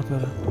بدیم، گناه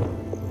دارن.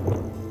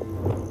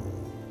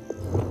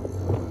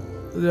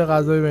 یه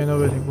غذایی به اینا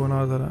بدیم،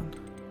 گناه دارن.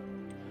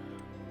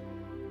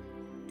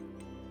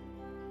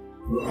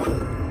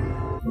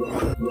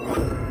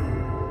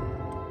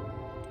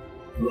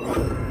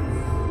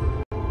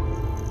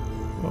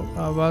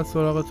 اول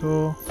سراغ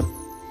تو.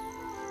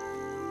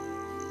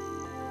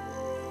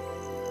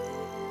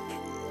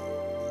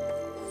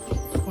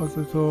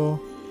 واسه تو،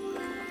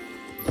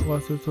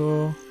 واسه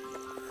تو،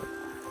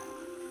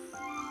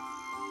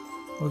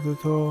 واسه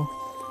تو.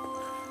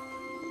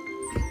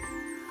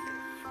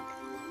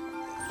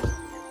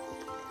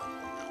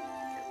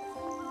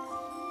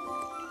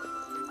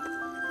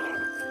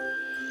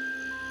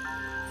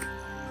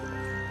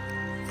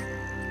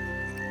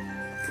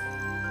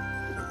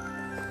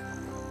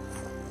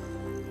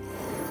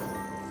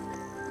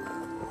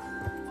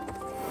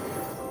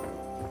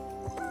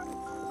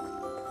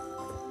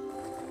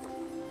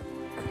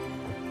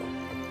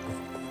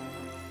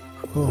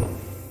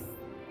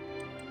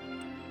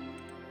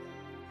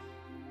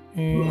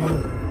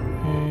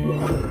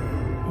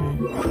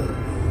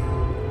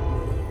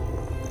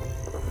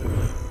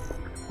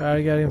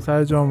 برگردیم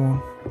سر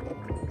جامون.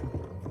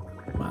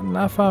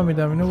 من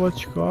نفهمیدم اینو باید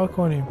چیکار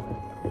کنیم.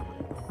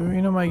 ببین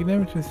اینو مگه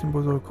نمیتونستیم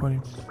بزرگ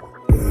کنیم؟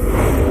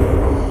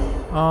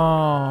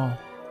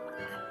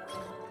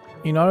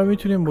 اینا رو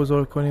میتونیم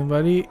بزرگ کنیم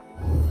ولی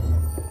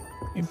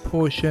این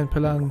پوشن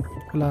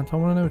پلنت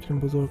همون رو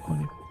نمیتونیم بزرگ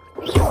کنیم.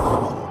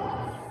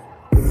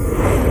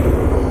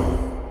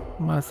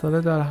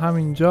 مسئله در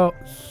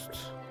همینجاست.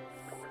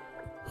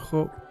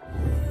 خب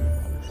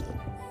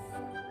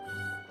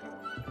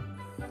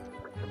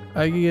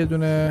اگه یه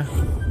دونه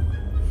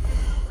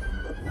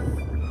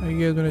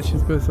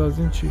چیز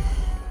بسازیم چی؟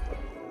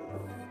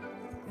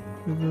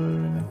 بذار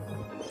ببینم.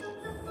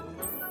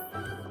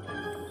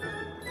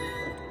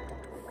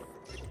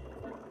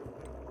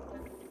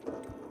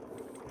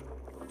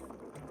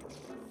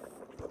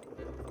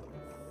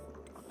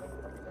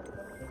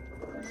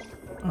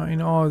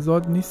 این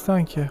آزاد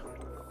نیستن که.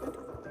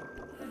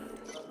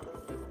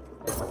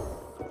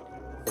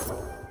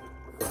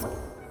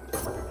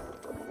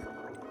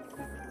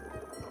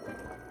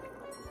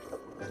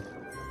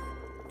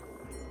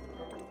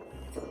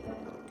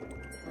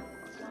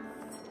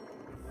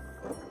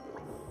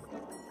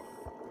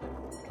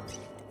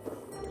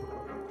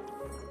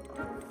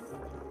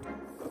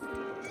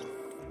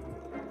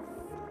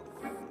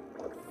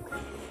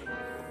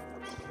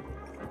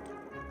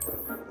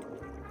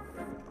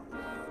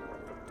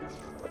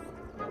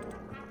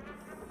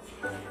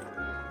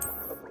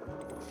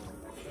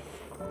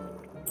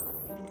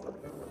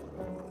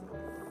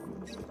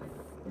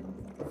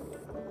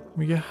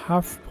 میگه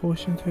 7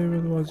 پوشن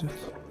تیبل واجد.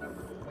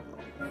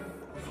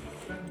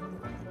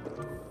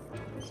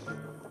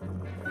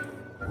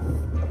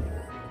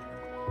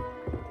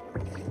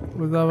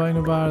 بذار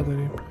اینو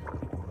برداریم.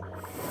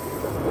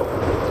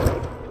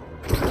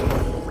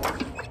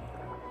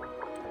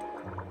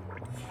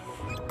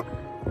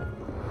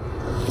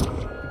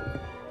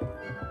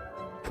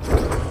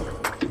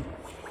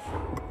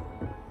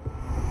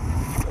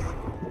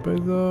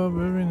 بذار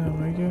ببینم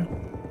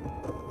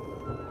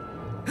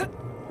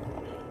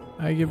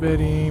اگه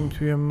بریم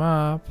توی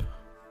مپ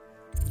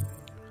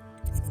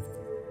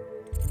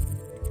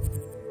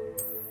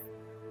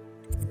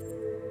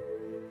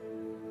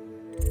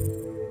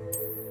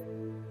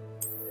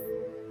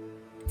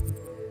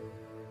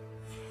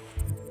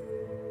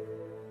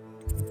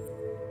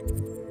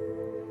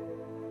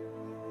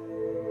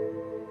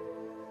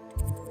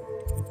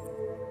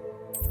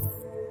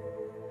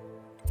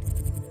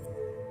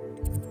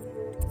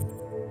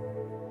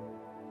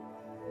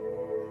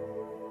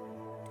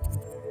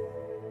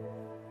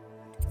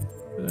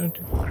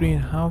گرین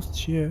هاوس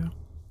چیه؟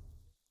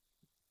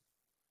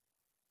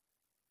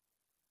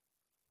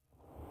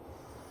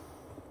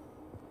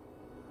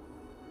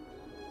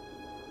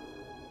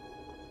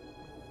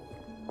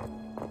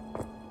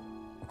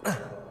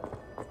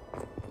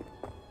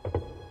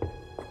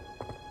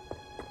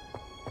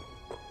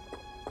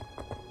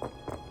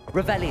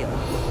 Revelio.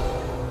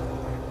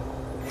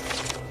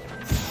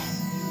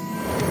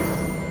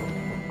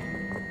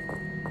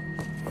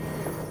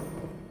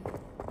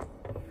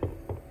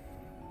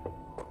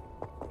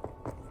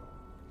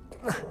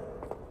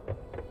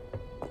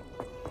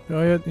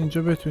 شاید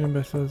اینجا بتونیم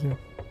بسازیم.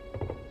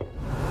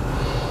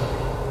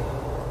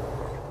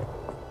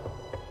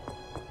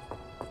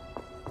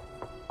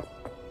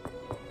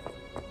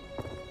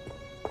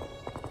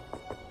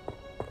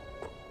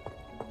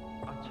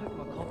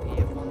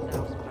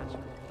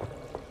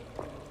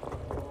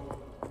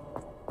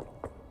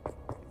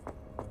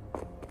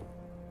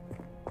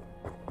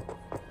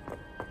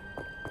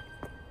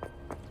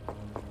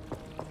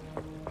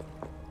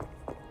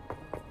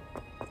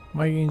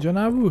 مگه اینجا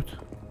نبود؟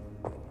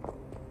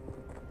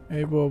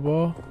 ای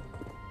بابا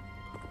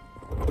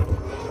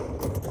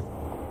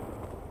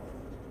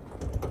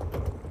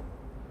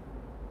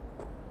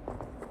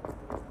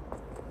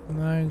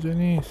نه اینجا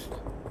نیست.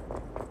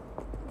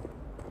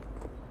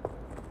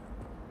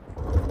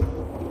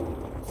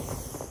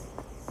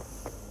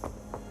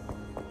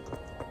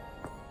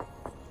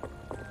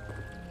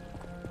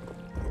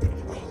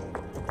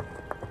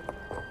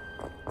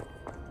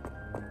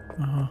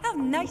 How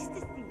nice to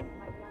see you.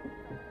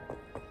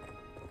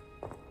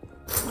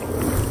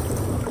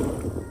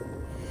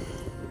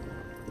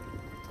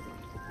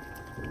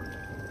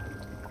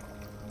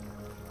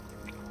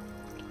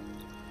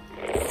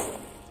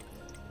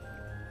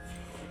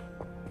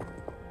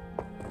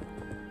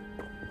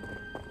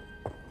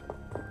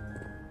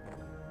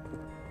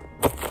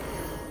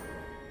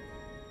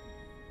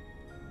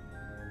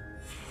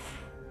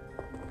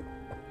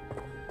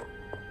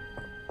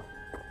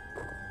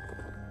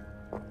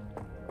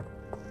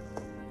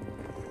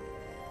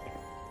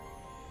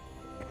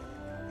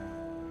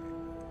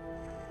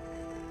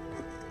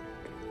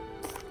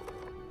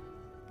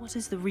 What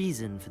is the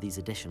reason for these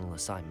additional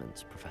assignments,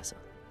 Professor?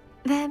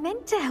 They're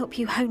meant to help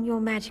you hone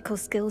your magical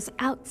skills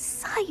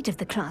outside of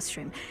the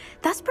classroom,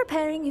 thus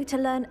preparing you to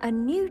learn a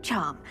new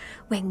charm,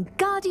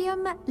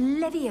 Wingardium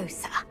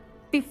Leviosa.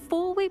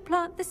 Before we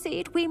plant the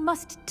seed, we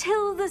must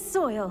till the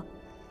soil.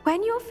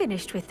 When you're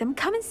finished with them,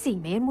 come and see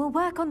me and we'll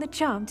work on the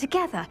charm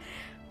together.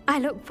 I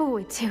look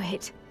forward to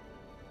it.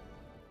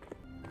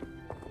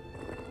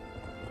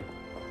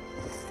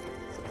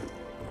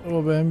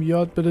 بهم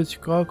یاد بده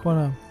چیکار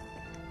کنم.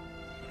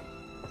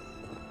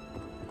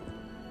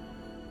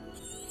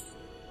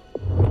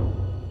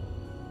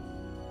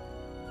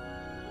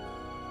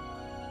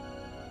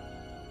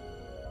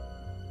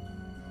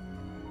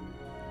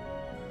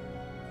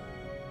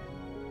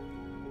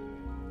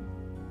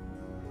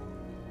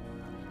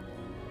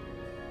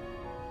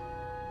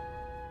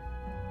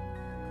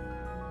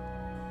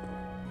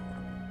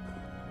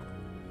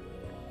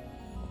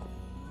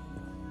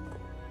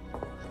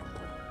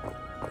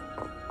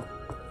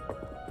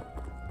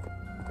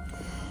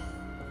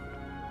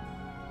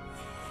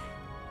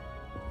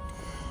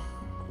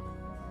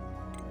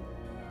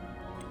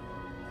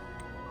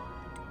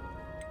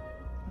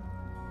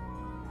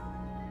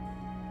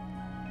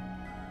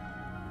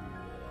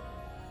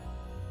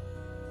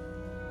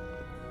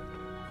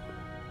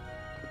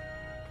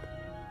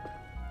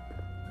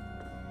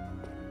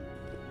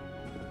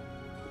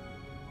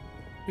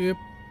 یه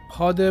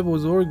پاد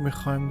بزرگ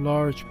میخوایم.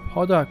 لارج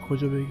پاد از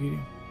کجا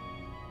بگیریم؟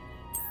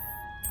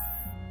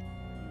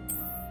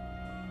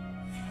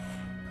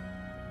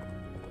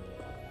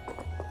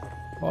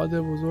 پاد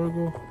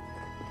بزرگو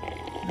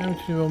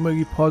نمیتونیم اون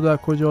بگی پاد از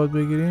کجا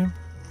بگیریم؟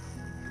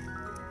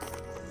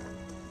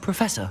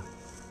 Professor,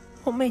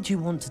 what made you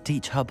want to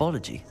teach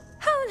herbology?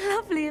 How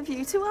lovely of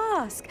you to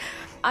ask.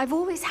 I've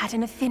always had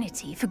an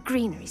affinity for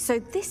greenery, so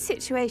this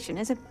situation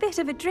is a bit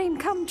of a dream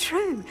come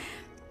true.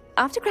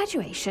 After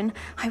graduation,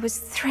 I was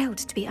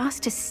thrilled to be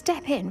asked to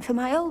step in for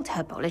my old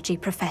herbology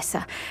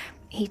professor.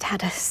 He'd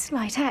had a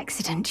slight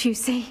accident, you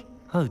see.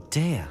 Oh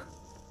dear.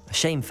 A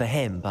shame for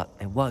him, but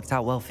it worked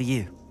out well for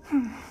you.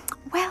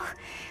 Well,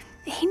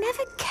 he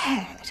never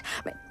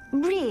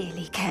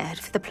really cared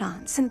for the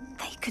plants, and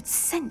they could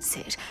sense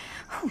it.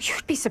 Oh,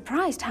 you'd be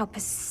surprised how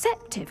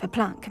perceptive a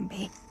plant can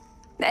be.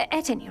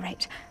 At any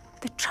rate,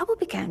 the trouble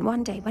began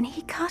one day when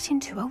he cut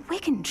into a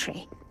wigan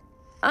tree.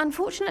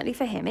 Unfortunately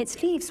for him,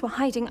 its leaves were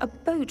hiding a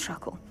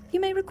bowtruckle. You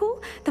may recall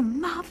the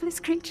marvelous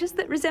creatures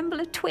that resemble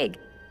a twig.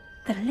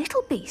 The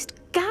little beast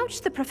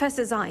gouged the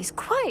professor's eyes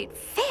quite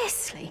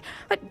fiercely,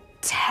 but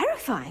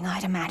terrifying,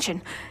 I'd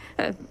imagine.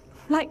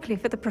 Likely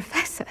for the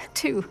professor,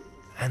 too.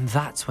 And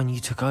that's when you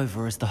took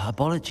over as the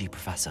herbology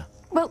professor?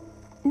 Well,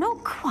 not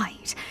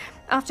quite.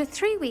 After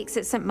 3 weeks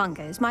at St.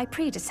 Mungo's, my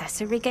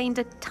predecessor regained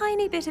a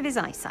tiny bit of his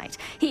eyesight.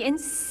 He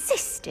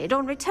insisted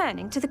on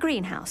returning to the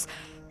greenhouse.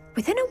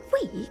 Within a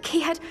week,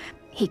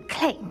 he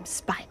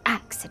claims by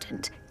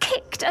accident,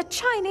 picked a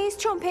Chinese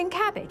chomping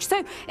cabbage, so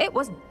it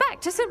was back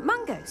to St.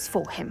 Mungo's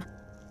for him.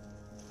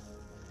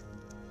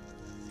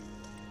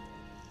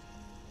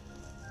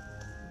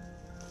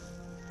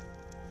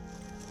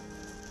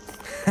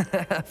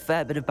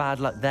 Fair bit of bad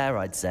luck there,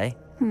 I'd say.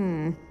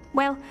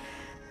 Well,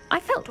 I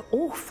felt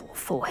awful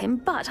for him,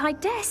 but I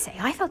dare say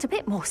I felt a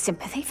bit more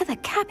sympathy for the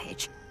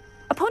cabbage.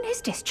 Upon his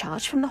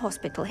discharge from the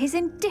hospital, his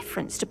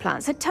indifference to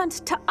plants had turned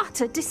to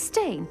utter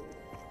disdain.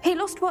 He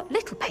lost what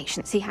little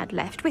patience he had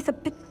left with a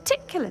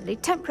particularly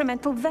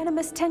temperamental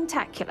venomous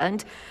tentacula and,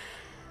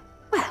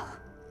 well,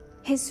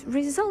 his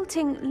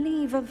resulting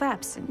leave of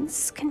absence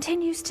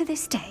continues to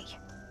this day.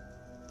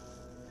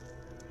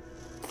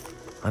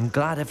 I'm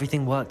glad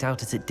everything worked out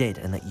as it did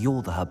and that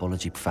you're the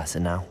herbology professor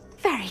now.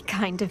 Very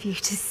kind of you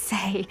to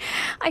say.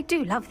 I do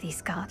love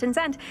these gardens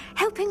and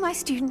helping my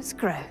students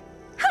grow.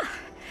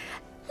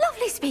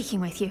 Lovely speaking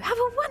with you.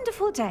 Have a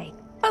wonderful day.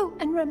 Oh,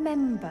 and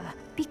remember,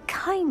 be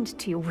kind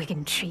to your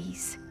Wigan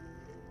trees.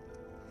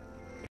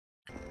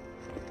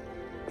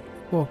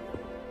 خب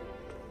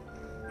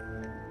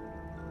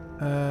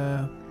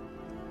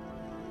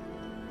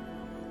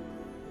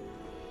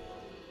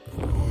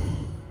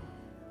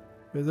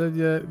بذارید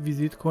یه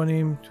ویزیت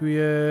کنیم توی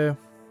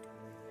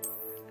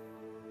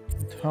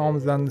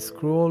تامز اند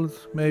سکرولز.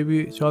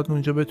 میبی شاید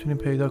اونجا بتونیم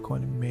پیدا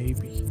کنیم.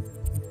 میبی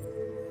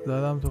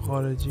زدم تو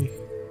خارجی.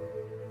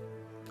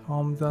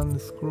 تامز اند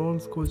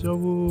سکرولز کجا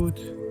بود؟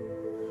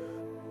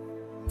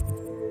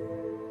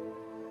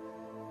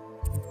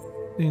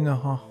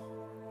 اینها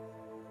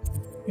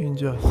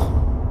اینجاست.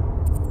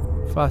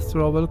 فست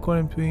ترابل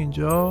کنیم توی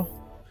اینجا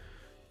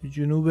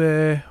جنوب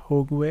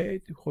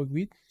هوگوارد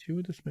چی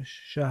بود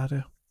اسمش؟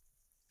 شهره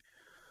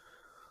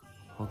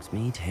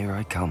Hogsmeade, here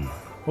I come.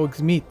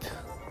 هوگزمید.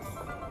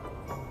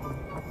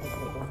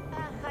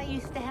 I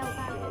used to help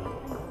out.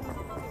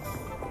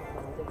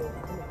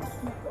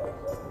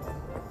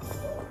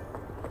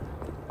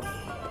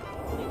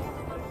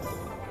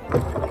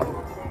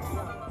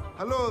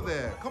 Hello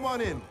there. Come on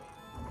in.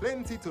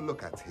 Plenty to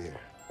look at here.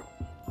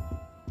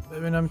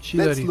 ببینم چی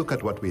Let's داری. look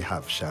at what we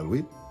have, shall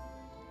we?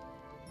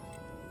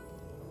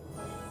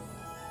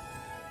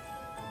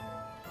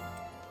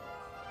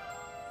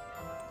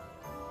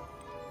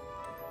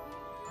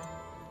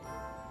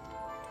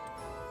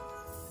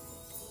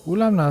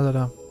 پولم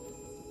ندارم.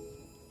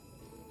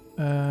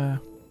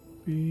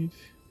 بید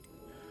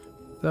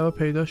دبا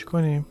پیداش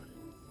کنیم.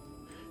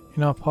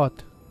 اینا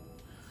پات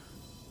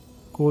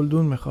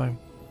گلدون میخوایم.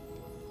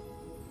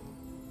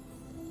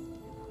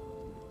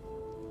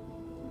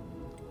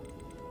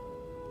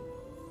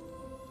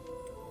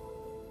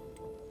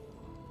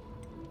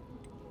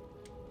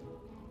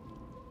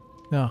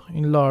 نه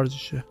این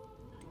لارجشه.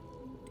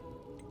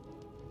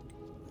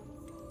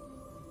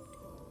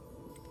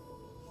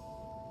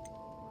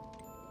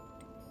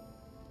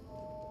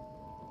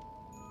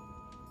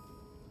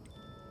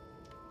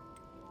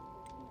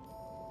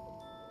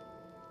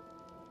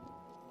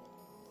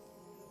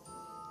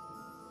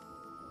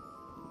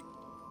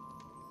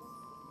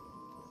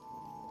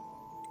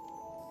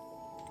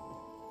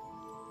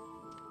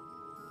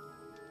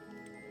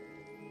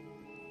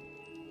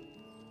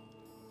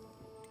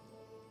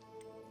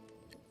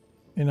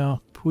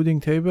 اینا pudding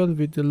table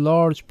with the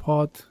large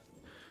pot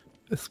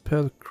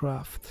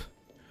spellcraft.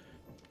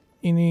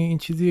 این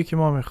چیزیه که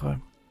ما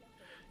میخوایم.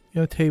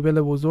 یا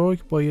تیبل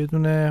بزرگ با یه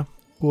دونه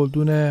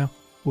گلدون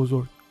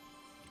بزرگ.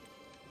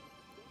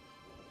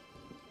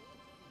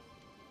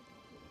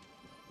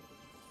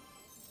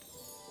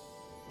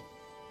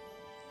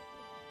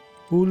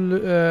 پول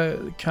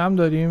کم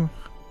داریم.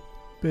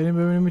 بریم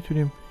ببینیم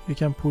میتونیم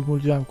یکم پول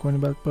جمع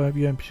کنیم بعد باید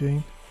بیایم پیش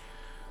این.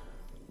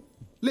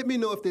 Let me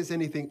know if there's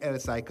anything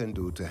else I can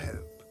do to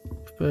help.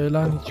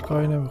 فعلا هیچ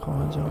کاری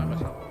نمیخوام انجام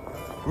بدم.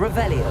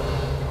 Revelio.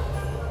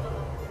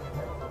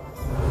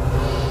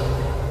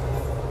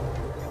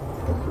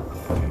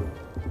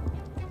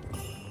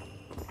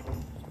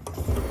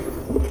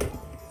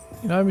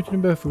 اینا رو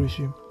میتونیم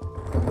بفروشیم.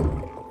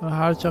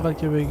 هر چقدر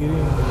که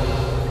بگیریم.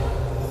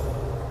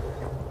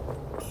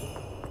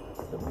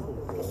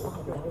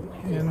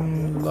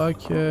 این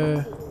لاک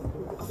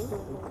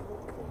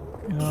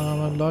اینا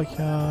همه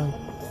لاکن.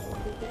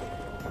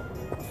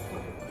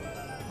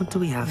 What do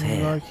we have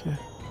here?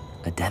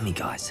 A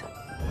demiguise.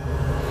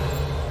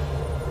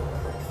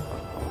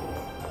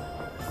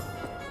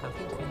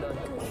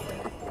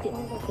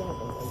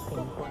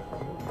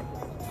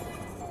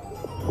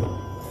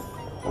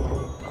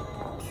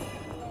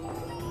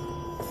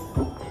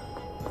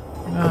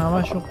 نه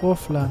همشون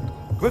قفلن.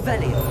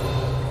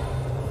 Revelio.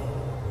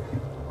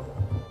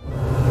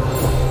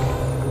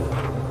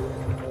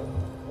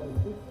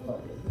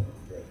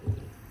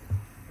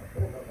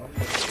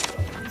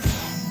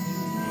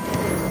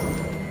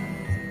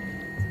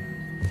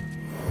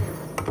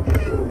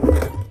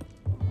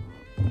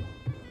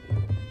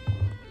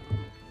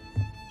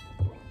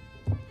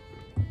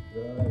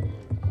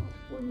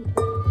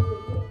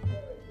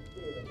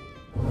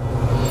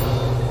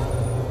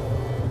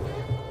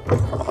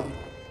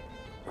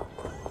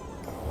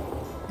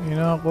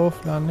 اینا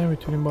قفلن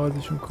نمیتونیم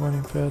بازیشون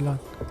کنیم فعلا.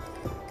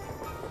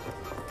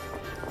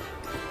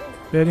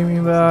 بریم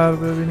اینور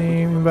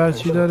ببینیم اینور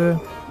چی داره.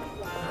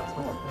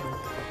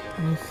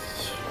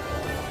 نیست.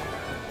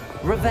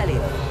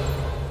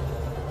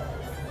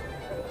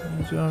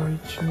 اینجا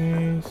هیچ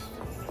نیست.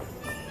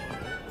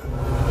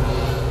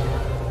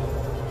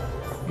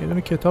 یه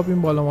دونه کتاب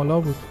این بالا مالا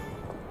بود.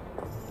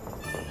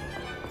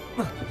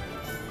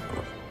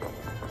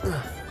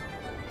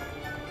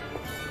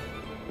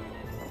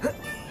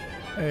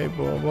 ای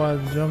بابا از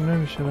اینجام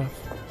نمیشه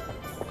رفت.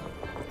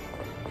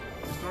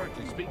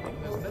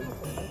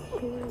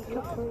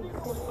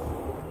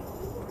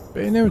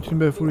 به این نمیتونیم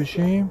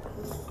بفروشیم.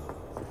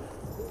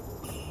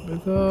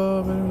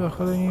 بذار بریم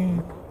داخل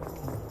این.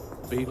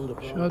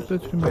 شاید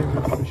بتونیم بریم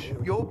بفروشیم.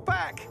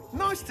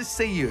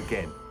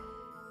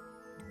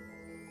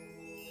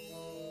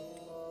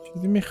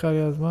 چیزی میخری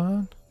از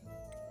من؟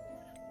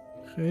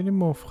 خیلی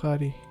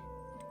مفخری.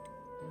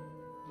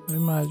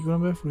 این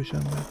مجبورم بفروشم.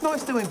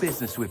 Nice doing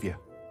business with you.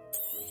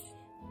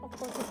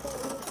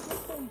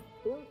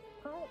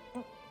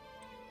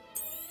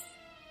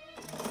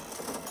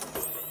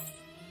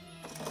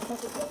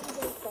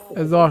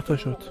 1000 تا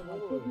شد.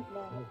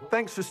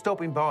 Thanks for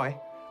stopping by.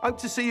 Hope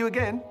to see you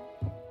again.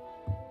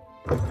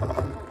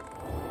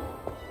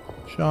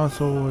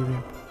 شانس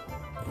آوردیم.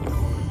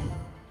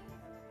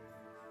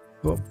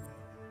 خب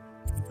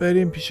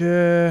بریم پیش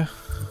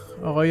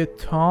آقای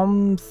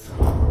تامز.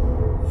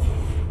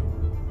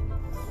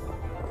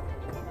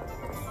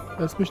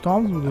 اسمش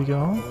تامز بود دیگه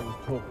ها.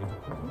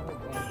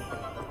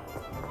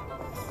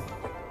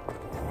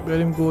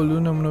 بریم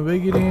گلدونمون رو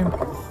بگیریم.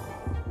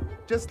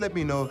 Just let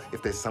me know if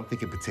there's something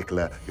in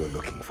particular you're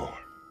looking for.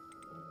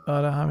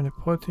 آره همینه.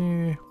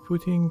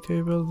 putting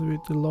tables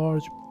with the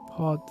large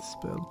pot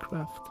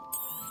spellcraft.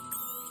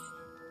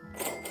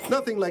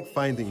 Nothing like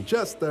finding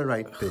just the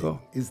right thing,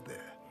 is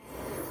there?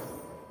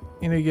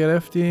 اینو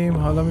گرفتیم.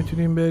 حالا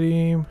میتونیم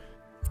بریم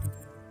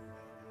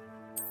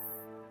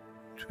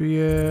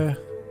توی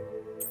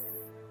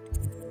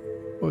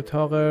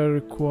اتاق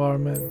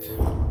requirement.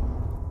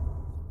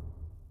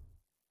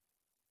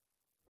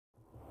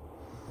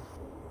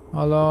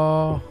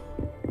 حالا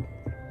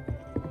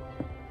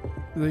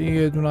این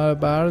یه دونه رو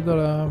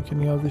بردارم که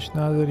نیازش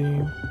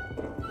نداریم.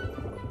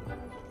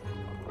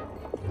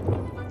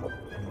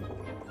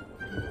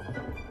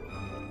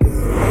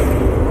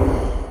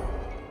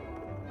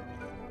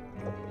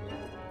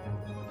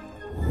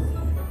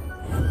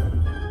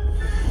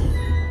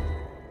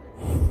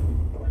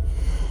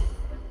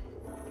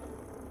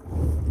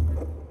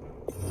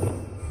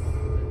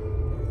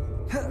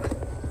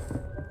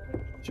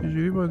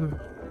 چجوری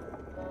باید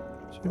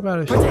چی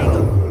برش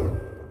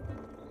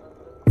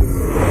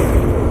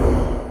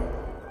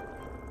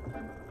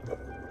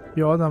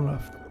یادم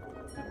رفت.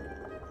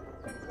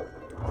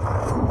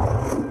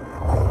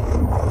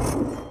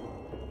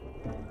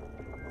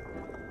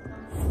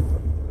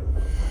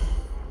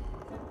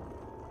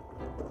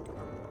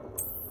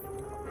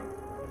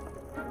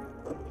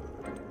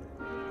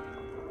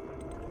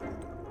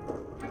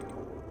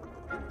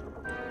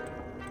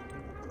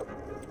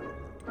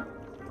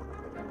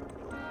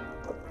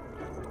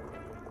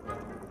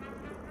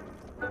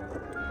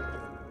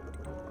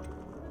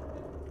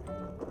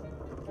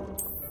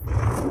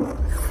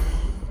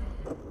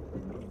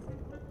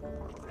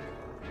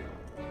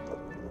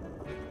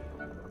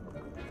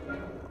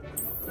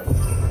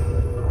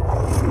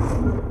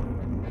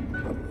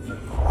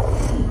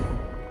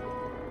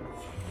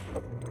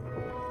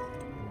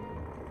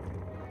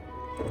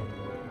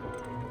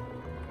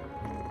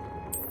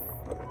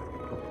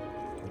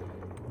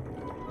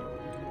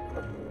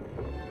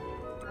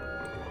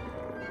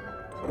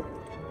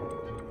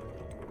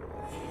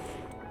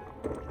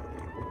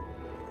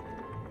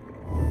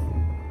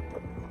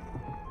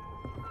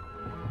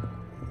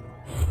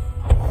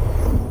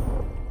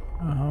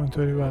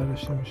 اینطوری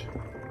برداشته میشه.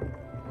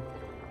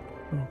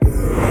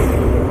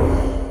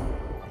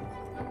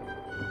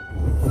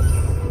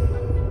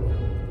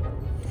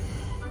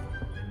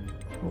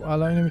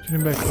 الان اینو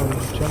میتونیم بکاریم.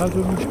 چقدر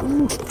طول میشه؟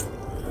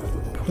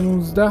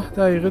 15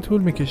 دقیقه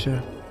طول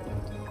میکشه.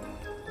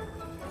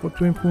 خب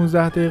تو این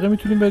 15 دقیقه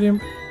میتونیم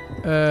بریم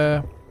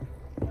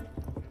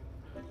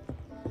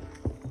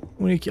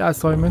اون یکی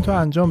اسایمنت رو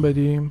انجام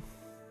بدیم.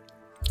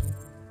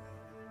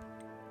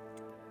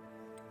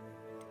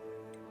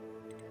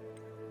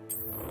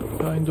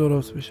 تا این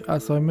درست بشه.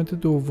 اسایمنت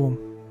دوم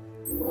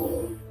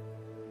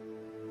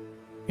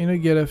اینو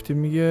گرفتیم.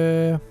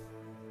 میگه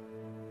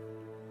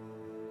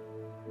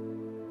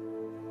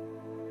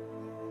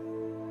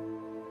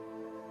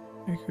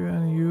you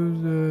can use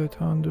the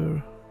thunder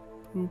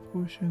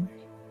proportion.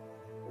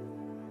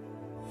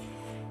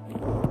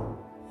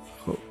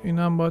 خب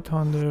اینم با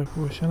thunder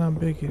proportion هم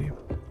بگیریم.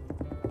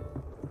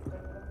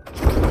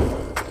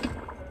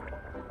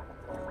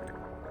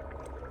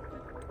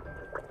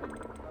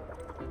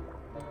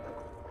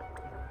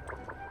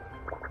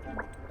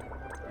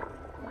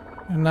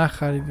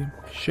 نخریدیم.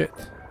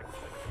 شت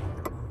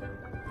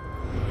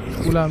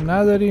پولم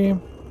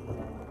نداریم.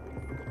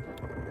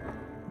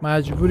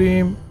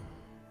 مجبوریم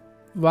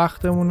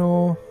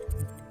وقتمونو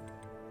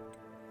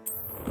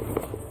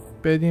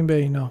بدیم به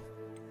اینا.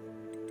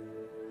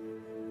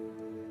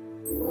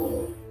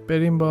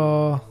 بریم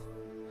با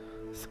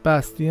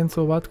سباستین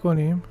صحبت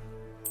کنیم.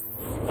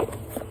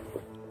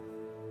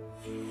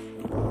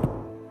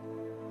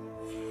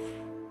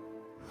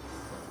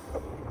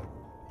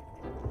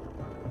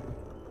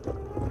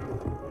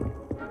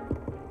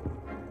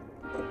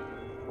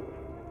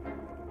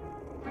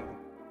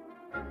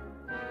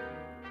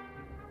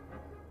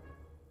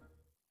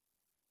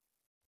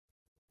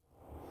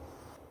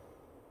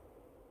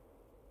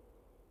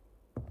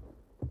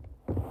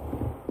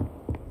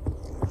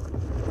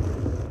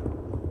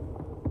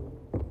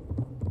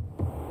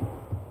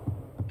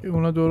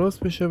 اونا درست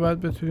بشه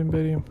بعد بتونیم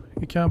بریم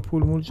یکم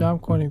پول مول جمع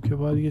کنیم که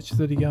باید یه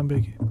چیز دیگه هم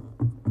بگیم.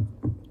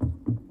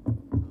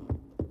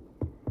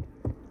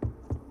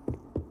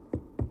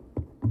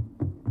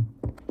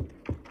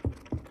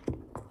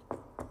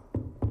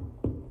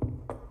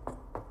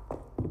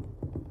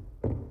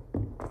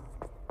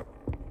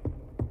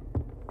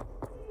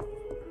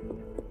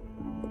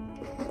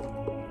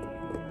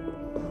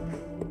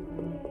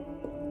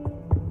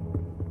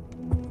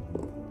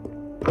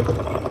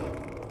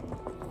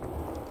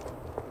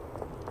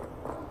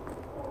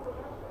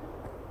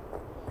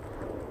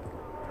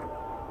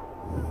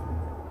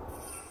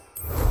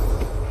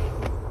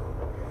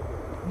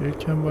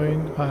 یکم با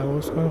این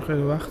پرواز کنیم،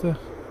 خیلی وقته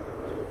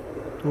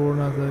دور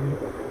نزدیم.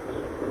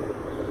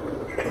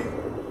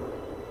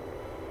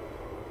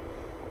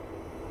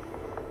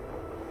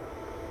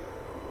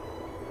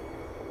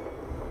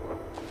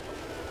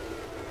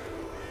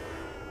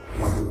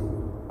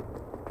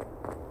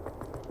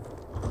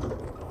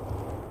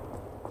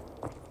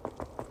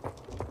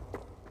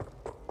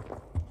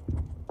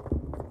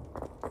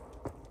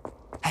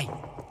 Hey,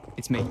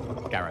 it's me,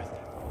 Gareth.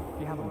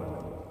 Do you have a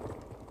moment?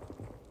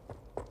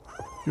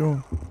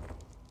 Yo.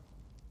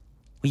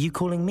 Were you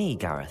calling me,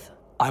 Gareth?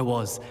 I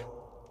was.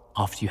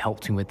 After you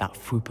helped me with that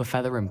fupa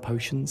feather and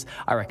potions,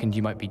 I reckoned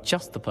you might be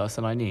just the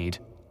person I need.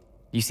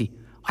 You see,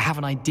 I have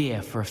an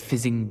idea for a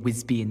fizzing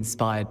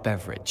Wisby-inspired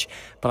beverage,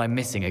 but I'm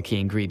missing a key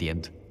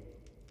ingredient.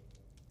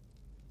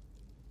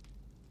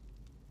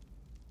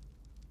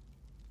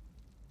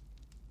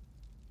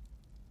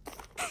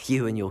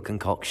 You and your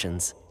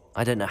concoctions.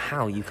 I don't know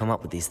how you come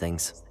up with these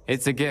things.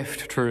 It's a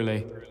gift,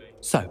 truly.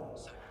 So,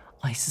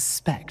 I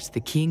suspect the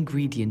key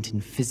ingredient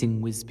in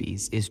fizzing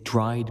Wisbies is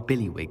dried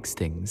billywig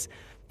stings.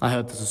 I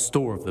heard there's a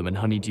store of them in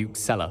Honeyduke's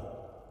cellar.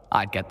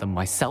 I'd get them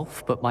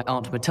myself, but my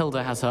Aunt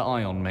Matilda has her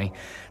eye on me.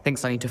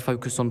 Thinks I need to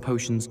focus on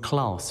potions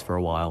class for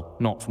a while,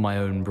 not for my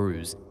own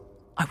brews.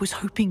 I was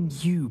hoping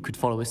you could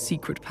follow a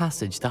secret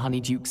passage to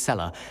Honeyduke's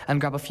cellar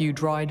and grab a few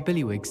dried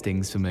billywig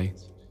stings for me.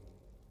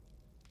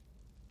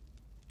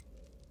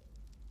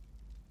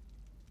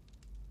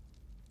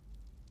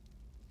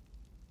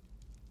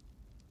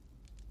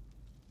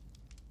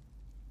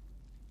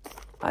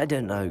 I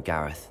don't know,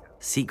 Gareth.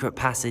 Secret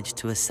passage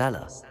to a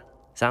cellar.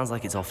 Sounds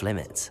like it's off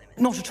limits.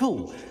 Not at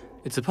all.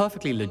 It's a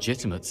perfectly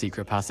legitimate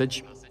secret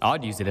passage.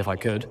 I'd use it if I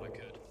could.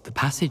 The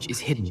passage is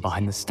hidden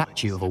behind the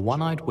statue of a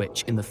one-eyed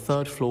witch in the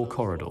third-floor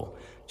corridor.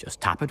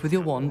 Just tap it with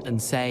your wand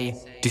and say,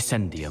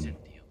 Descendium.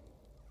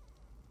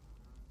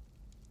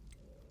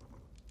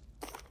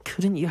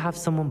 Couldn't you have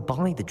someone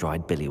buy the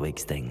dried billywig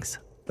things?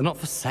 They're not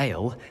for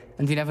sale,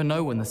 and you never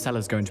know when the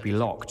cellar's going to be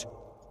locked.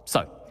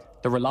 So,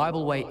 the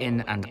reliable way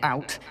in and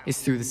out is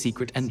through the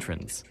secret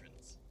entrance.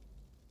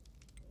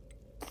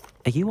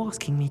 Are you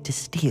asking me to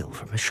steal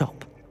from a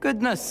shop?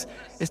 Goodness,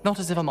 it's not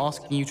as if I'm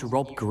asking you to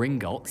rob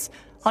Gringotts.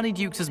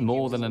 Honeyduke's is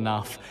more than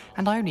enough,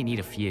 and I only need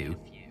a few.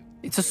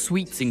 It's a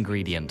sweets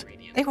ingredient.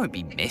 They won't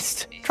be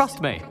missed.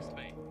 Trust me.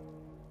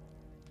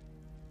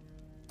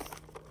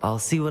 I'll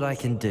see what I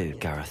can do,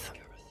 Gareth.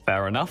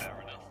 Fair enough.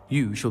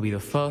 You shall be the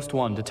first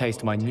one to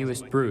taste my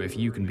newest brew if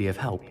you can be of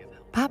help.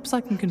 Perhaps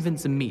I can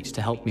convince a meat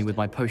to help me with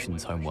my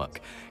potions homework.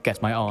 Get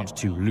my aunt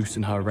to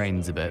loosen her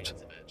reins a bit.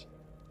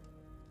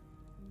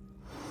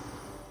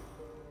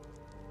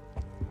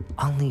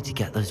 I'll need to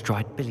get those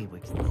dried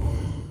billywigs.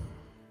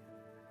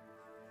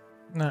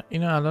 نه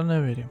اینو الان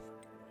نمیریم.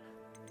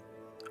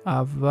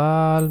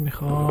 اول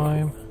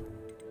میخوایم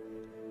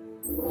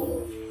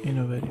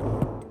اینو بریم.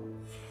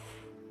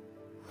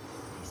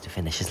 Needs to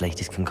finish his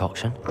latest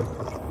concoction.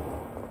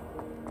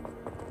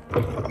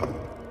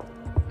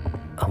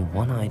 A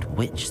one-eyed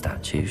witch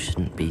statue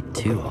shouldn't be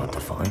too hard to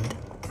find.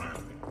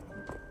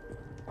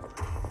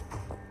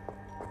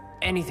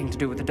 Anything to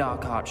do with the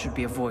dark art should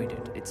be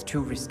avoided. It's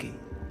too risky.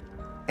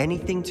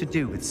 Anything to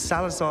do with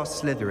Salazar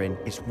Slytherin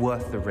is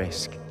worth the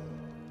risk.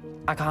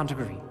 I can't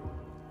agree.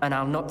 And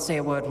I'll not say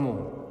a word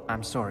more.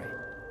 I'm sorry.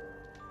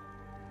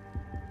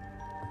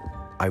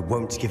 I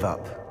won't give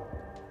up.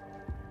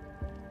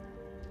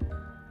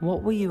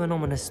 What were you and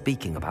Ominous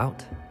speaking about?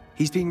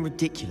 He's being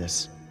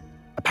ridiculous.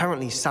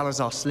 Apparently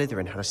Salazar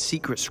Slytherin had a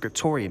secret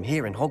scriptorium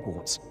here in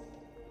Hogwarts.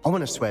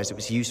 Ominous swears it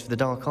was used for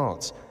the dark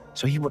arts,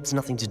 so he wants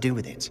nothing to do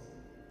with it.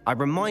 I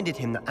reminded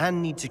him that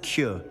Anne needs a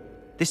cure.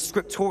 This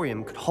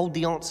scriptorium could hold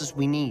the answers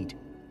we need.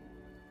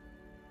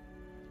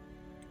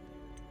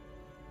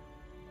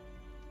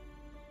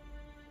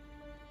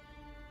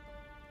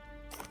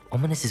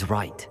 Ominous is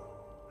right.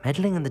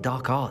 Meddling in the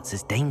dark arts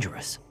is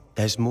dangerous.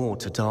 There's more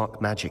to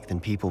dark magic than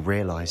people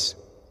realize.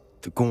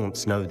 The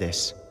Gaunts know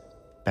this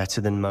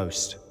better than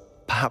most.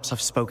 Perhaps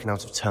I've spoken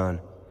out of turn.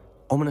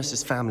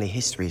 Ominous's family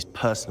history is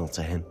personal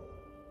to him.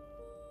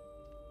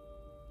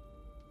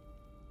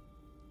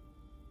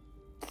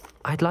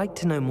 I'd like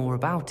to know more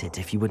about it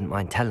if you wouldn't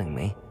mind telling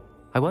me.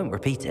 I won't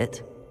repeat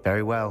it.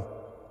 Very well.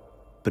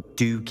 But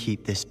do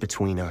keep this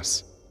between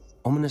us.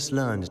 Ominous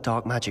learned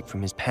dark magic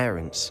from his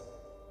parents.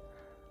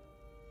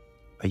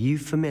 Are you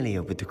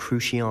familiar with the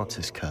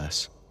Cruciatus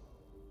curse?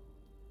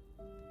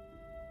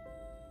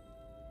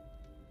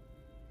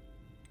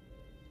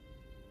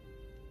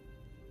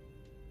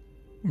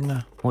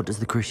 No. What does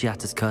the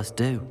Cruciatus curse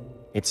do?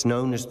 It's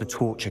known as the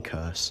torture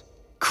curse.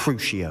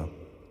 Crucio.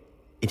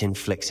 It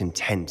inflicts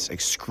intense,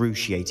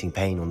 excruciating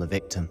pain on the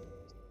victim.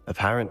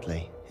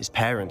 Apparently, his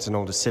parents and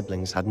older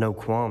siblings had no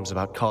qualms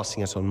about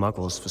casting it on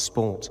muggles for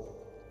sport.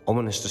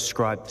 Ominous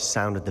described the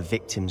sound of the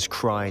victim's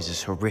cries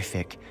as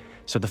horrific,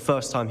 so the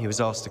first time he was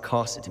asked to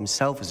cast it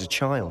himself as a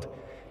child,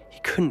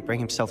 he couldn't bring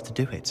himself to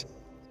do it.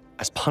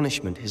 As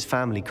punishment, his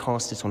family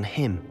cast it on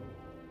him.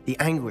 The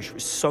anguish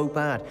was so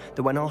bad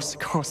that when asked to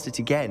cast it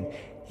again,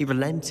 he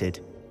relented.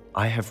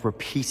 I have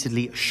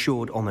repeatedly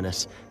assured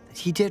Ominous that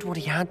he did what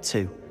he had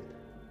to,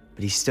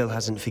 but he still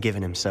hasn't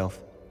forgiven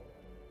himself.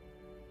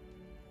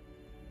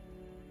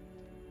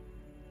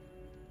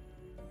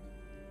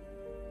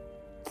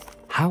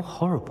 How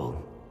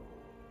horrible.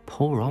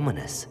 Poor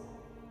Ominous.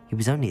 He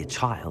was only a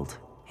child.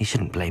 He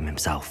shouldn't blame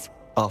himself.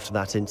 After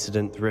that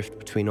incident, the rift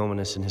between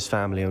Ominous and his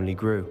family only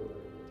grew.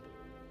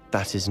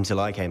 That is until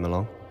I came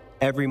along.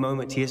 Every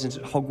moment he isn't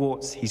at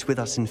Hogwarts, he's with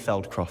us in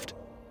Feldcroft.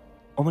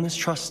 Ominous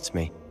trusts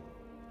me.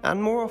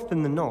 And more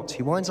often than not,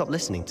 he winds up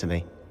listening to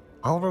me.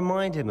 I'll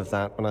remind him of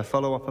that when I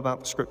follow up about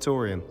the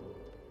scriptorium.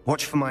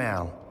 Watch for my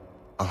owl.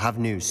 I'll have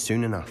news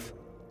soon enough.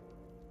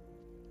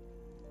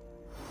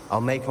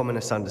 I'll make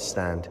Ominous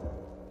understand.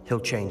 He'll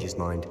change his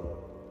mind.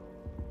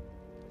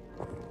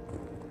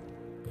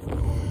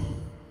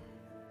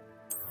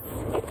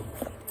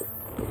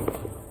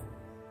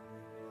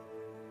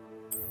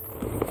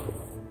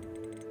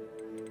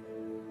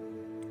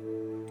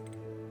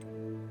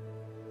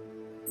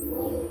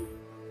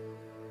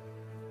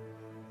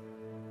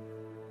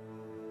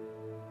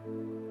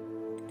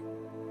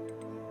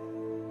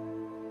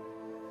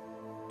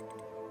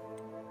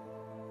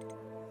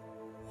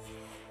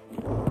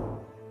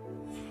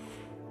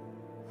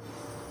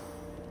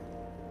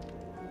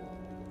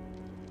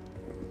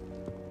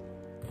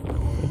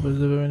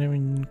 بذار ببینیم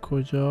این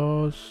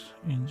کجاست.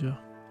 اینجا.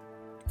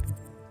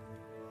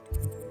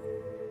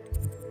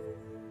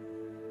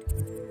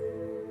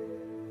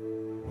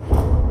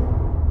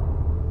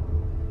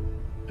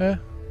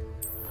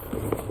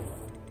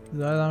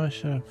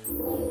 زدمش رفت.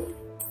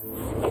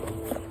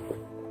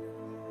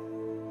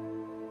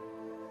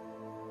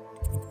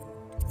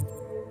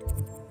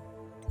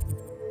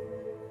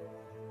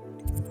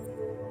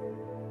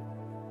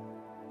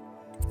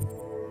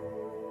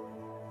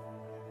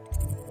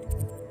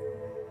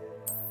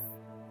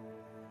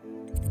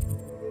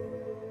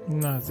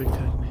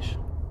 نزدیکترینش.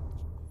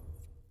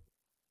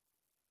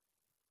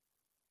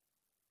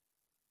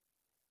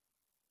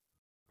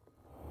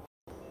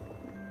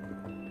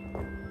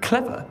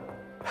 Clever.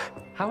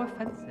 How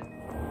offensive.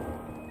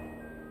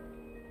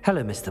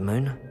 Hello, Mr.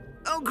 Moon.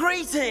 Oh,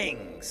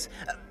 greetings!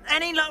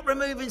 Any luck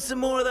removing some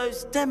more of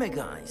those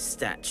demiguise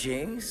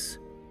statues?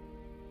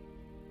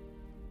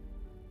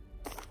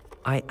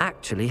 I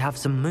actually have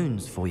some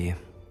moons for you.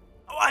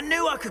 Oh, I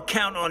knew I could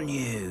count on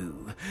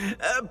you.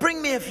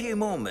 Bring me a few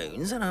more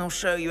moons and I'll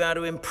show you how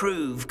to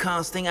improve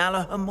casting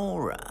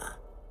Alohomora.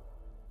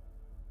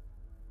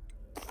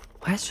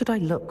 Where should I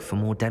look for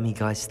more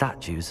demiguise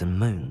statues and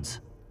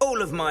moons?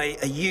 All of my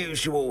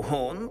usual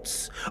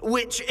haunts,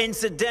 which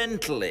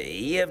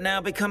incidentally have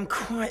now become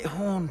quite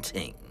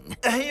haunting.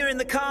 Here in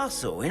the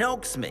castle, in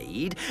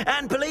Hogsmeade,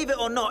 and believe it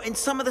or not, in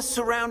some of the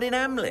surrounding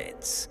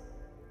hamlets.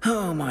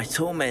 Oh, my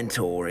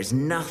tormentor is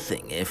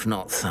nothing if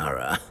not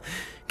thorough.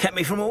 Kept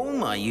me from all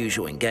my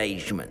usual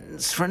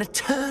engagements for an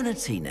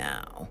eternity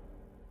now.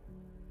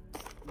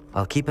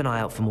 I'll keep an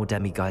eye out for more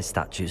demiguise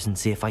statues and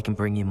see if I can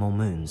bring you more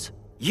moons.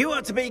 You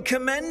are to be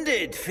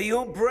commended for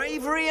your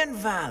bravery and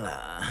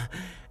valor.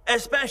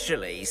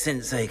 Especially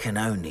since they can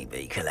only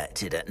be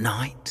collected at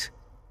night.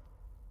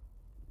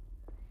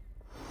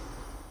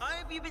 I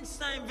hope you've been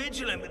staying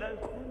vigilant with those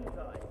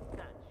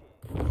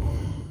statues.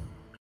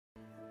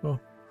 Oh.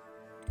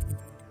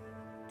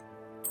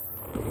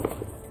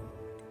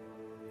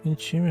 این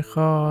چی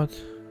میخواد؟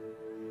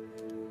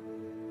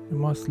 You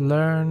must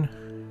learn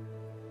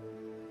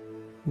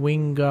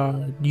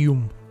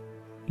Wingardium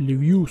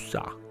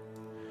Leviosa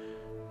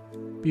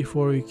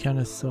before you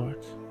can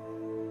start.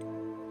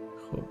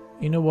 خب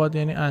اینو باید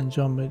یعنی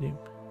انجام بدیم.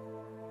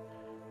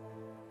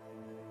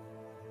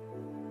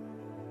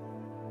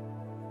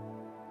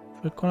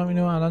 فکر کنم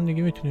اینو الان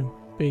دیگه میتونیم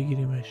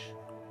بگیریمش.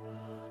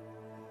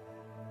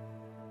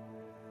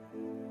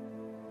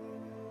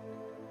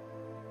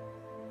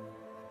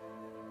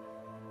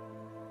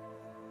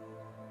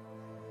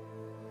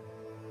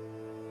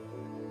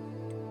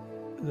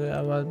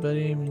 اول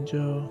بریم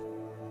اینجا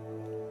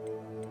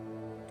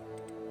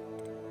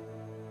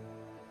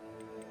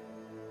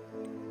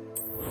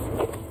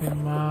این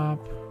مپ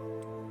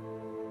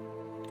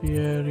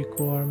یه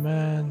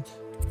ریکوایرمنت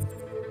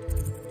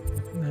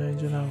نه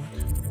اینجا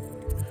نبود.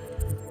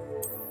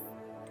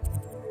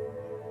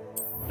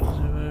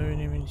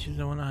 ببینیم این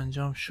چیزمون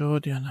انجام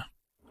شد یا نه.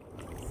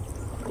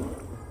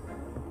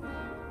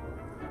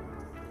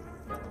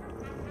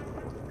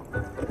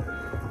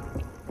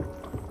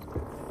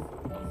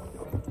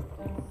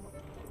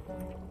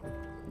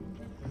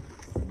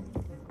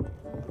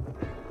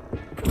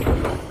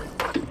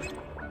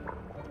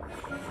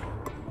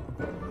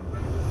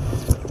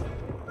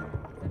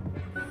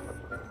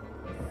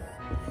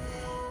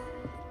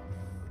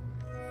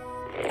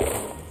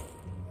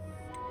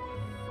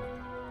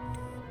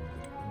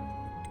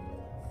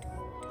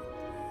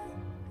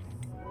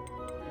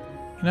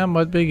 اینم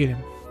باید بگیریم.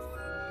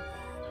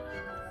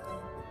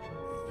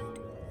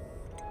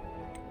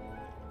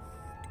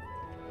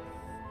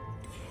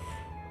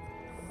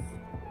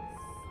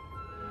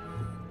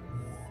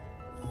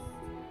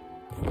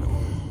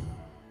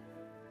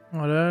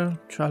 آره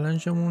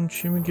چالنجمون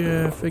چی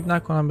میگه؟ فکر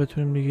نکنم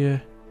بتونیم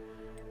دیگه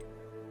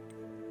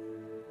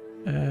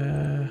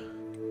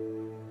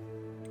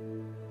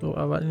تو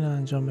اول این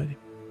انجام بدیم.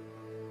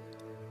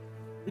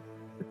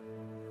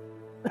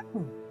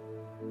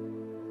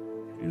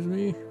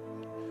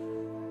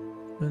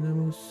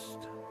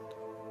 بنموست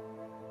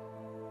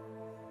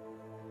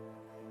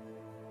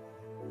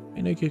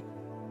اینه که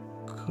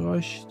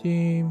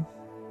کاشتیم.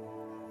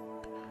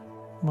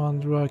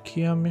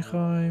 ماندراکی هم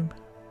میخوایم.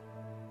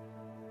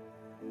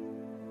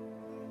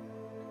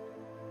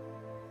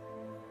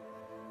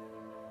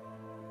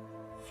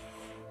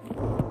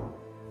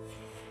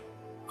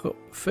 خب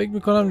فکر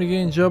میکنم دیگه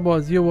اینجا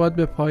بازی رو باید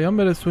به پایان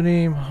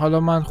برسونیم. حالا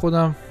من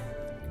خودم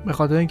به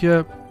خاطر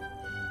اینکه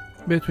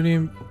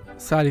بتونیم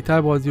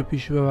سریعتر بازی رو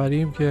پیش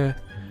ببریم که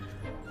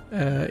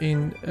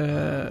این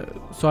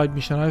ساید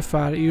میشن های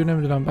فرعی رو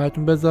نمیدونم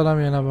براتون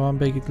بذارم یا نه، به من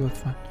بگید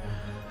لطفا.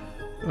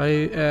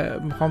 ولی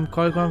میخوام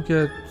کار کنم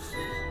که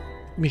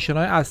میشن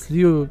های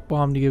اصلی رو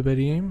با هم دیگه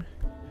بریم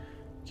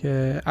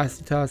که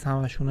اصلی تر از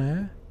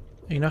همشونه.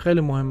 اینا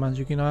خیلی مهمن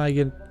چون اینا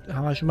اگه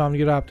همشون با هم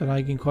دیگه ربط دارن،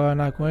 اگه این کار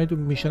نکنید تو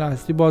میشن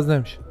اصلی باز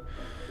نمیشه.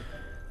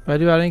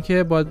 ولی برای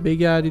اینکه باید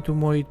بگردی تو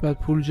محیط بعد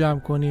پول جمع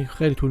کنی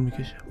خیلی طول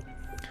میکشه.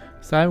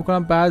 سعی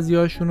میکنم بعضی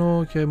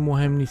هاشونو که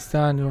مهم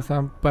نیستن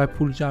مثلا باید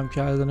پول جمع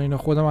کردن اینا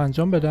خودم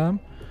انجام بدم،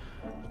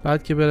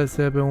 بعد که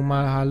برسه به اون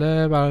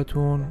مرحله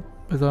براتون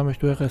بذارمش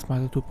توی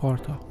قسمت تو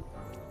پارتا.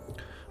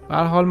 به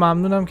هر حال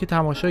ممنونم که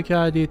تماشا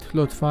کردید.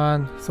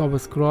 لطفاً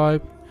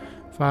سابسکرایب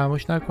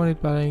فراموش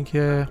نکنید برای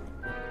اینکه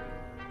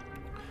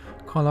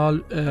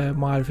کانال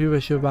معرفی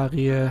بشه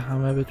بقیه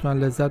همه بتونن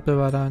لذت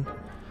ببرن.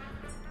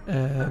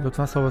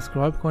 لطفاً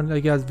سابسکرایب کنید.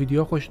 اگه از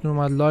ویدیو خوشتون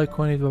اومد لایک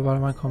کنید و برای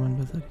من کامنت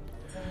بذارید.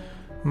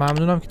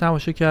 ممنونم که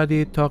تماشا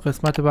کردید. تا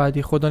قسمت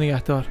بعدی خدا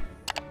نگهدار.